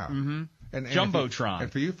a... Yeah. Mm-hmm. And Jumbotron. And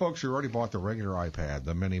for you folks who already bought the regular iPad,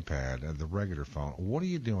 the mini pad, and the regular phone, what are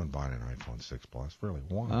you doing buying an iPhone 6 Plus? Really,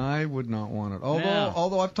 why? I would not want it.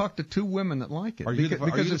 Although I've talked to two women that like it.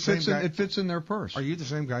 Because it fits in their purse. Are you the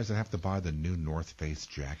same guys that have to buy the new North Face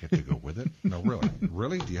jacket to go with it? No, really.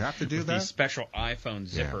 Really? Do you have to do with that? The special iPhone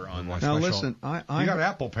zipper on there. Now listen, you got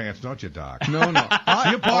Apple pants, don't you, Doc? No. You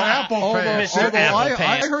bought Apple pants.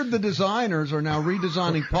 I heard the designers are now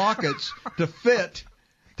redesigning pockets to fit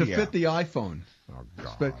the iPhone. Oh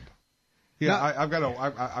God! I've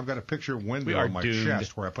got a picture window on my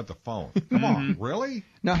chest where I put the phone. Come on, really?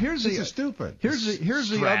 Now this is stupid. Here's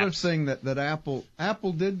the other thing that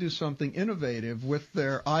Apple did do something innovative with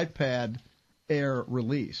their iPad Air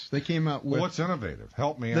release. They came out with what's innovative?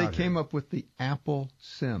 Help me out. They came up with the Apple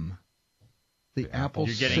SIM. The Apple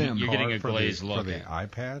SIM. You're getting a glazed look for the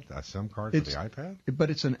iPad. A SIM card for the iPad. But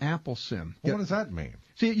it's an Apple SIM. Well, what does that mean?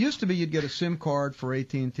 See, it used to be you'd get a SIM card for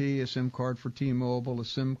AT&T, a SIM card for T-Mobile, a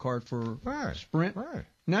SIM card for Sprint. Right.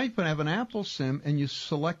 Now you can have an Apple SIM and you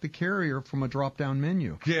select the carrier from a drop-down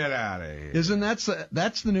menu. Get out of here! Isn't that's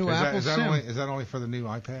the new Apple SIM? Is that only for the new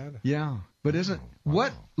iPad? Yeah, but isn't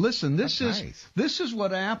what? Listen, this is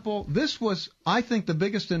what Apple. This was, I think, the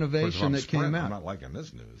biggest innovation that came out. I'm not liking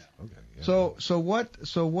this news. Okay. Yeah. So what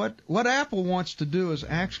Apple wants to do is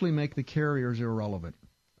actually make the carriers irrelevant.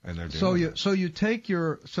 And they're doing you take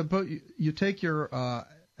your your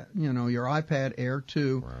iPad Air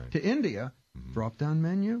 2 to India, drop down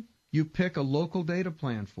menu, you pick a local data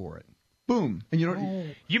plan for it. Boom. And you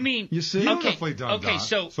don't you see? Beautifully done, okay,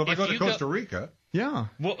 so if I go to Costa Rica, yeah.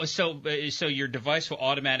 Well, so your device will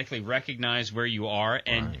automatically recognize where you are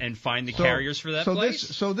and find the carriers for that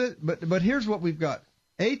place. But here's what we've got.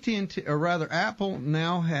 AT&T, or rather Apple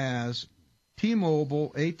now has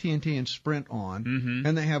T-Mobile, AT&T, and Sprint on,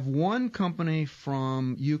 and they have one company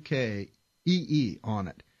from UK, EE, on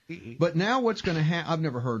it. EE. But now what's going to happen? I've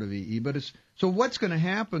never heard of EE, but what's going to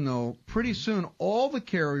happen though? Pretty soon, all the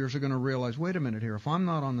carriers are going to realize, wait a minute here, if I'm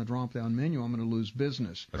not on the drop-down menu, I'm going to lose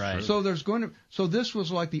business. Right. So this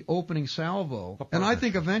was like the opening salvo, and I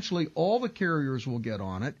think eventually all the carriers will get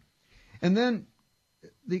on it, and then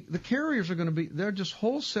the carriers are going to they're just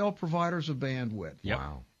wholesale providers of bandwidth. Yep.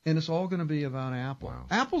 Wow. And it's all going to be about Apple. Wow.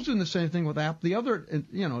 Apple's doing the same thing with Apple. The other,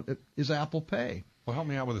 is Apple Pay. Well, help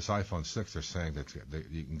me out with this iPhone 6. They're saying that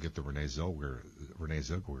you can get the Renee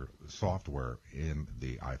Zellweger software in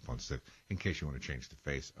the iPhone 6 in case you want to change the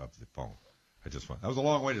face of the phone. That was a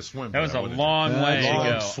long way to swim. That was a long way to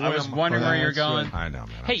go. I was wondering where you're going. I know,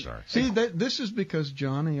 man. Hey, I'm sorry. See, this is because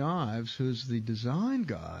Johnny Ives, who's the design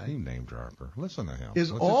guy, you name dropper. Listen to him.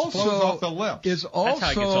 Is Let's also off the lips. Is also That's how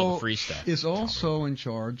he gets all the free stuff. Is also in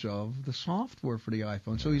charge of the software for the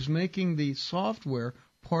iPhone. So he's making the software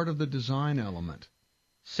part of the design element.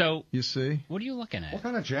 So you see, what are you looking at? What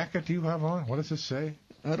kind of jacket do you have on? What does this say?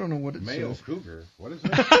 I don't know what it Male says. Cougar. What is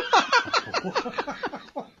it?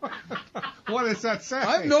 What does that say?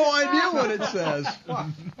 I have no idea what it says.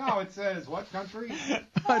 No, it says what country?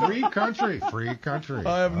 Free country. Free country.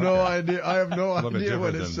 I have no idea. I have no idea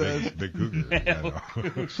what it than says. Big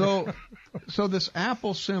Cougar. So this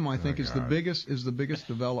Apple SIM, I think, is the biggest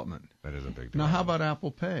development. That is a big development. Now, how about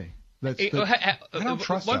Apple Pay? I don't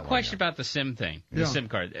trust one that question about the SIM thing, the SIM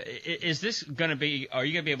card. Is this going to be? Are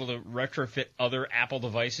you going to be able to retrofit other Apple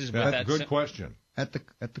devices with that? That's a good question. At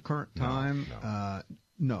the current time,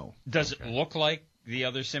 no. Does it look like the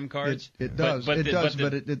other SIM cards? It does. But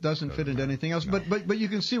it doesn't fit into anything else. No. But you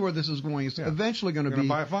can see where this is going. It's eventually going to be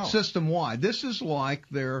system wide. This is like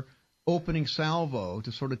their opening salvo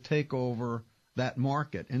to sort of take over that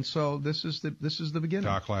market, and so this is the beginning.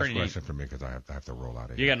 Doc, last question for me because I have to roll out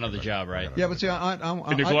of here. You got another job, right? Yeah, but see, I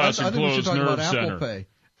in the glass think we should talk about Center.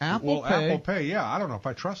 Apple Pay. Apple Pay, yeah. I don't know if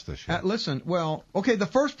I trust this shit. Listen, the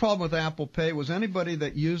first problem with Apple Pay was anybody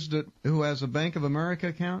that used it who has a Bank of America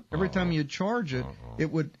account, every time you'd charge it, it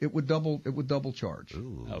would double charge.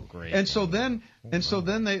 Ooh. Oh, great. And so then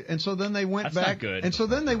they went That's back. Not good. And so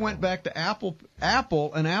then they went back to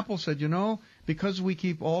Apple, and Apple said, because we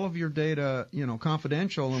keep all of your data,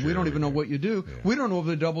 confidential, and we don't even know what you do, we don't know if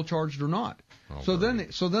they double charged or not. So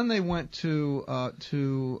then they went to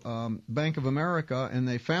Bank of America and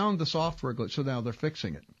they found the software glitch. So now they're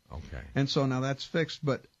fixing it. Okay. And so now that's fixed.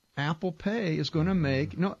 But Apple Pay is going to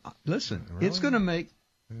make it's going to make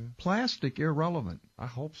plastic irrelevant. I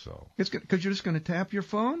hope so. It's because you're just going to tap your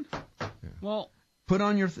phone. Yeah. Well, put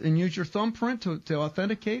on and use your thumbprint to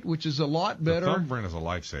authenticate, which is a lot better. The thumbprint is a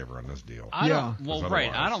lifesaver on this deal. I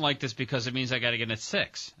don't like this because it means I got to get a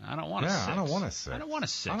 6. I don't want a 6. I don't want a 6. I don't want a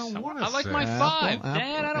 6. I don't want a 6. I like my 5.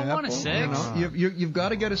 Dad, I don't want a 6. You've got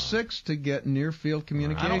to get a 6 to get near-field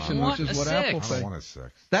communication, which is what Apple Pay. I don't want a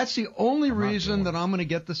 6. That's the only reason that I'm going to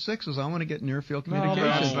get the 6 is I want to get near-field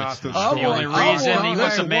communication. That's not the only reason. He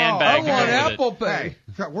wants a man bag. I want Apple Pay.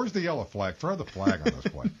 Hey, where's the yellow flag? Throw the flag on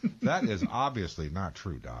this play. That is obviously not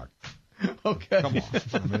true, Doc. Okay. Come on.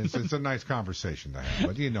 I mean, it's a nice conversation to have,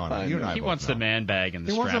 but you and I he wants the man bag and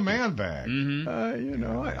the strap. He wants a man bag. Mm-hmm.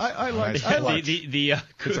 I like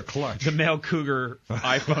it's a clutch. The male cougar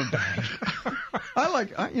iPhone bag.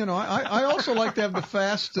 I also like to have the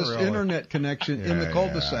fastest internet connection in the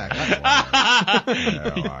cul-de-sac.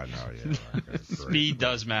 I know. Speed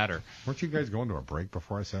does matter. Weren't you guys going to a break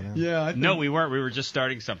before I sat down? Yeah. No, we weren't. We were just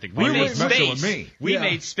starting something. We made space. We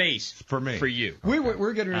made space for me. For you.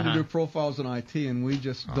 We're getting ready to do profiles in IT, and we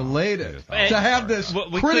just delayed it to have this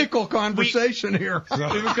critical conversation here.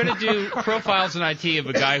 We were going to do profiles in IT of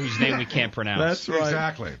a guy whose name we can't pronounce. That's right.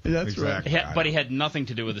 Exactly. That's right. But he had nothing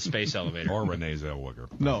to do with the space elevator. Or Renee Zellweger.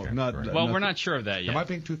 No, okay, not. right. Well, we're not sure of that yet. Am I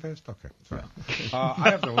being too fast? Okay. Sorry. I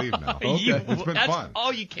have to leave now. Okay. It's been That's fun.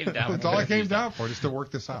 all you came down for. That's all I came down for, just to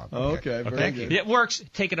work this out. Okay, very good. It works.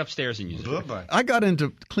 Take it upstairs and use it. Goodbye. I got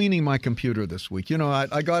into cleaning my computer this week.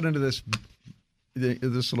 I got into this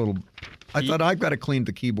little. I thought I've got to clean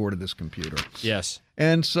the keyboard of this computer. Yes.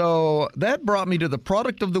 And so that brought me to the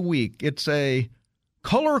product of the week. It's a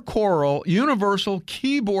Color Coral Universal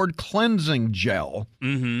Keyboard Cleansing Gel.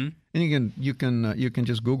 Mm-hmm. And you can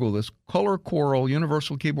just Google this Color Coral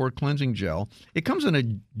Universal Keyboard Cleansing Gel. It comes in a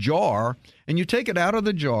jar, and you take it out of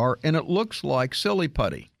the jar, and it looks like silly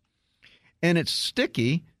putty, and it's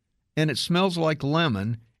sticky, and it smells like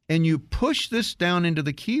lemon. And you push this down into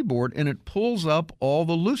the keyboard, and it pulls up all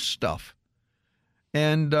the loose stuff.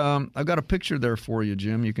 And I've got a picture there for you,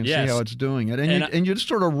 Jim. You can see how it's doing it. And you just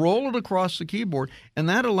sort of roll it across the keyboard, and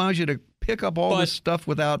that allows you to pick up all this stuff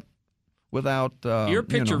without your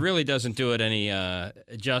picture really doesn't do it any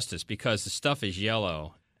justice because the stuff is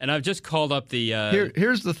yellow. And I've just called up the...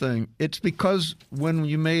 Here's the thing. It's because when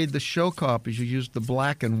you made the show copies, you used the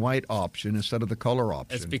black and white option instead of the color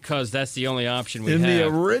option. It's because that's the only option we have. In the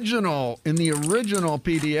original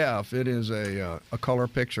PDF, it is a color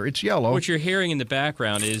picture. It's yellow. What you're hearing in the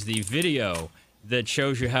background is the video that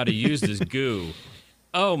shows you how to use this goo.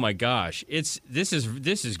 Oh my gosh! This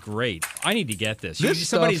is great. I need to get this.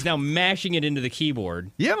 Somebody's now mashing it into the keyboard.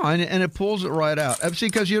 Yeah, and it pulls it right out. See,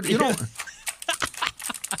 because you don't...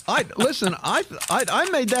 I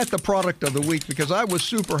made that the product of the week because I was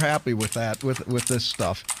super happy with that with this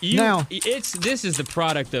stuff. This is the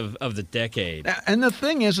product of the decade. And the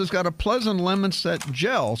thing is, it's got a pleasant lemon scent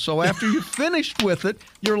gel. So after you've finished with it,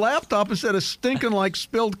 your laptop, instead of stinking like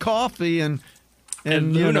spilled coffee and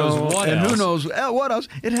who knows what else,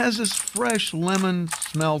 it has this fresh lemon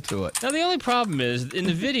smell to it. Now the only problem is in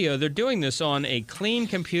the video they're doing this on a clean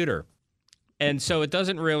computer. And so it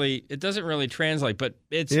doesn't really translate, but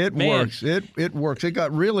it works. It works. It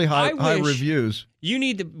got really high reviews. We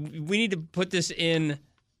need to put this in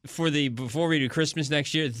before we do Christmas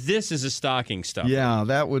next year. This is a stocking stuffer. Yeah,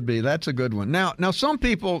 that's a good one. Now some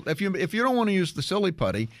people, if you don't want to use the silly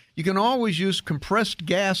putty, you can always use compressed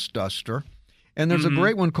gas duster. And there's a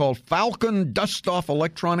great one called Falcon Dust Off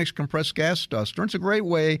Electronics Compressed Gas Duster. It's a great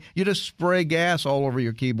way. You just spray gas all over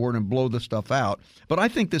your keyboard and blow the stuff out. But I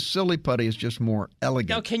think this silly putty is just more elegant.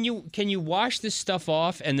 Now, can you wash this stuff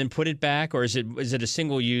off and then put it back, or is it a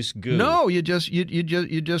single use goo? No, you just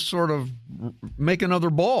sort of make another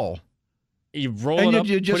ball. You roll it up,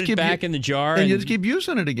 put it back in the jar, and you just keep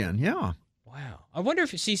using it again. Yeah. Wow. I wonder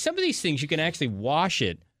if some of these things you can actually wash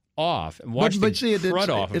it off and watch the crud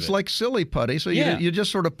off of it. It's like silly putty, so you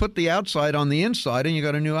just sort of put the outside on the inside, and you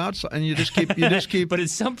got a new outside, and you just keep. But at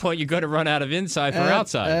some point, you're going to run out of inside for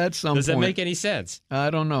outside. At some point, does that make any sense? I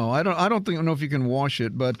don't know. I don't know if you can wash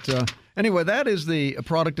it, but anyway, that is the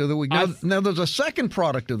product of the week. Now there's a second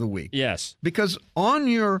product of the week. Yes, because on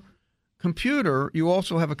your computer, you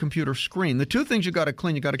also have a computer screen. The two things you got to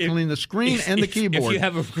clean. You got to clean the screen and the keyboard. If you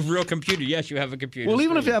have a real computer, yes, you have a computer. Well,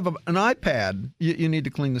 even screen. if you have an iPad, you need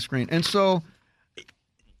to clean the screen. And so,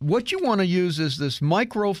 what you want to use is this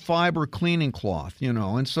microfiber cleaning cloth.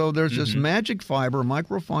 And so there's this Magic Fiber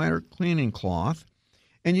microfiber cleaning cloth,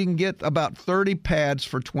 and you can get about 30 pads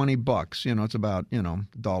for $20. It's about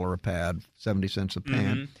 $1 a pad, 70 cents a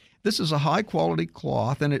pad. This is a high-quality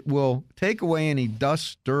cloth, and it will take away any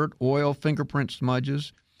dust, dirt, oil, fingerprint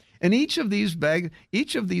smudges. And each of these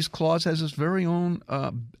cloths has its very own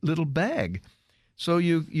little bag, so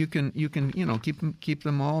you can keep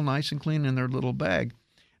them all nice and clean in their little bag.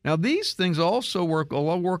 Now these things also work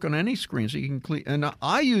on any screen, so you can clean. And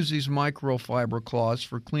I use these microfiber cloths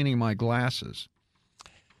for cleaning my glasses.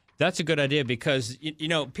 That's a good idea because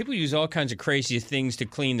people use all kinds of crazy things to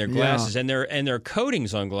clean their glasses, and there are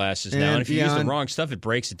coatings on glasses now. And if you use the wrong stuff, it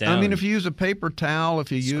breaks it down. I mean, if you use a paper towel,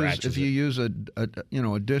 if you use a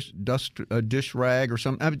dish rag or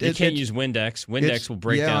something, you can't use Windex. Windex will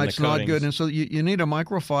break down the coatings. Yeah, it's not good. And so you need a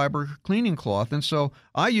microfiber cleaning cloth. And so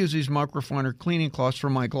I use these microfiber cleaning cloths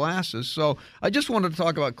for my glasses. So I just wanted to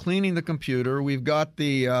talk about cleaning the computer. We've got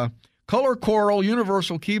the Color Coral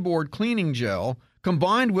Universal Keyboard Cleaning Gel.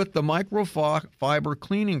 Combined with the microfiber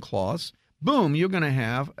cleaning cloths, boom, you're going to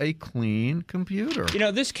have a clean computer.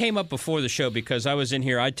 This came up before the show because I was in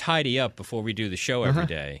here. I tidy up before we do the show every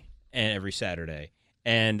day and every Saturday.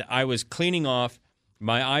 And I was cleaning off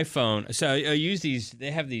my iPhone. So I use these.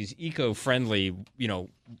 They have these eco-friendly,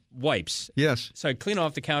 wipes. Yes. So I clean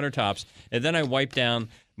off the countertops, and then I wipe down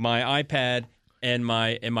my iPad and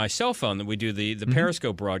my cell phone that we do the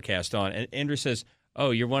Periscope broadcast on. And Andrew says,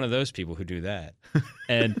 "Oh, you're one of those people who do that,"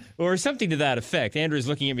 or something to that effect. Andrew's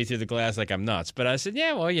looking at me through the glass like I'm nuts, but I said,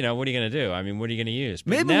 "Yeah, well, what are you going to do? I mean, what are you going to use?"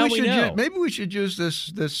 But maybe we should use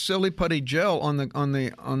this silly putty gel on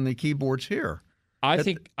the keyboards here. I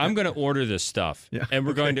think I'm going to order this stuff, and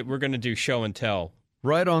we're going to do show and tell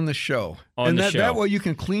right on the show. That way you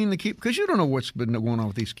can clean the key because you don't know what's been going on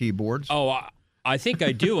with these keyboards. Oh. I think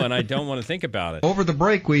I do, and I don't want to think about it. Over the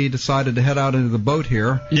break, we decided to head out into the boat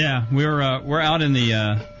here. Yeah, we're out in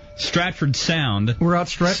the Stratford Sound. We're out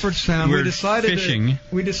Stratford Sound. We decided fishing.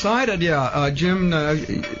 Jim,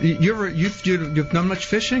 you've done much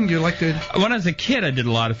fishing? Do you like to? When I was a kid, I did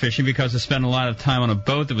a lot of fishing because I spent a lot of time on a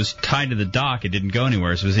boat that was tied to the dock. It didn't go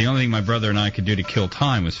anywhere, so it was the only thing my brother and I could do to kill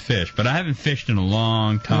time was fish. But I haven't fished in a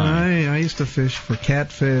long time. I used to fish for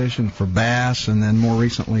catfish and for bass, and then more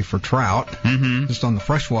recently for trout, just on the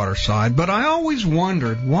freshwater side. But I always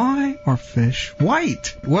wondered, why are fish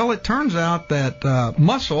white? Well, it turns out that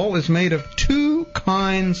mussel is made of two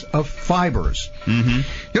kinds of fibers. You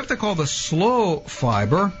have to call the slow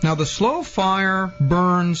fiber. Now, the slow fire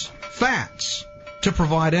burns fats to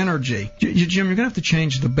provide energy. Jim, you're going to have to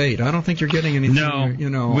change the bait. I don't think you're getting anything.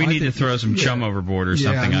 No, we need to throw some chum overboard or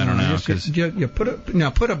something. I don't know.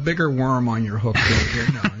 Put a bigger worm on your hook.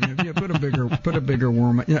 Put a bigger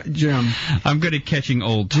worm. Jim, I'm good at catching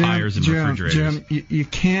old tires in refrigerators. Jim, you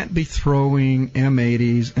can't be throwing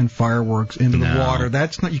M80s and fireworks into the water.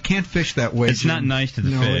 That's not. You can't fish that way. It's not nice to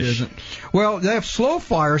the fish. No, it isn't. Well, they have slow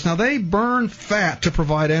fires. Now they burn fat to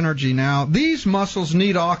provide energy. Now these mussels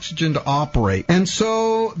need oxygen to operate, and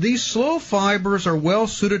so these slow fibers are well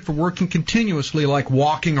suited for working continuously, like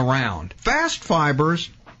walking around. Fast fibers,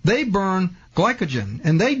 they burn glycogen,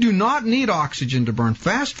 and they do not need oxygen to burn.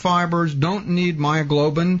 Fast fibers don't need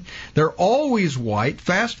myoglobin. They're always white.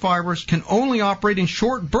 Fast fibers can only operate in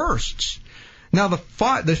short bursts. Now, the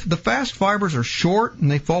fast fibers are short,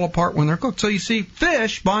 and they fall apart when they're cooked. So you see,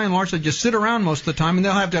 fish, by and large, they just sit around most of the time, and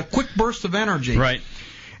they'll have that quick burst of energy. Right.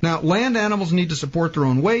 Now, land animals need to support their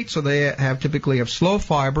own weight, so they typically have slow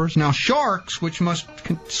fibers. Now, sharks, which must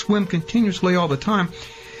swim continuously all the time,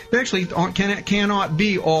 they actually cannot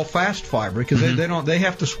be all fast fiber because they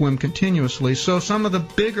have to swim continuously. So some of the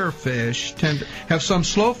bigger fish tend to have some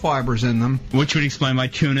slow fibers in them, which would explain why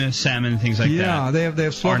tuna, salmon, things like that. Yeah, they have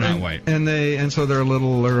slow. Are not white, and so they're a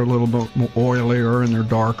little bit more oilier and they're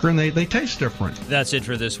darker and they taste different. That's it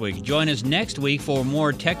for this week. Join us next week for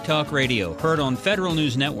more Tech Talk Radio, heard on Federal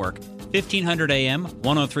News Network, 1500 AM,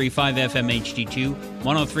 103.5 FM HD2,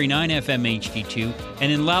 103.9 FM HD2,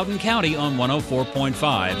 and in Loudoun County on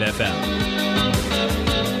 104.5 FM.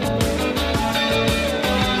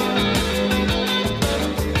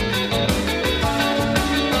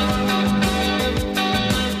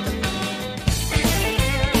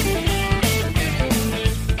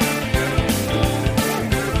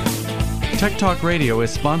 Tech Talk Radio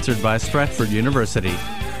is sponsored by Stratford University.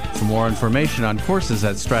 For more information on courses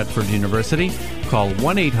at Stratford University, call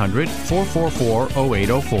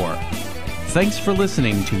 1-800-444-0804. Thanks for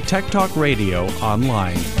listening to Tech Talk Radio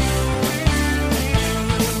Online.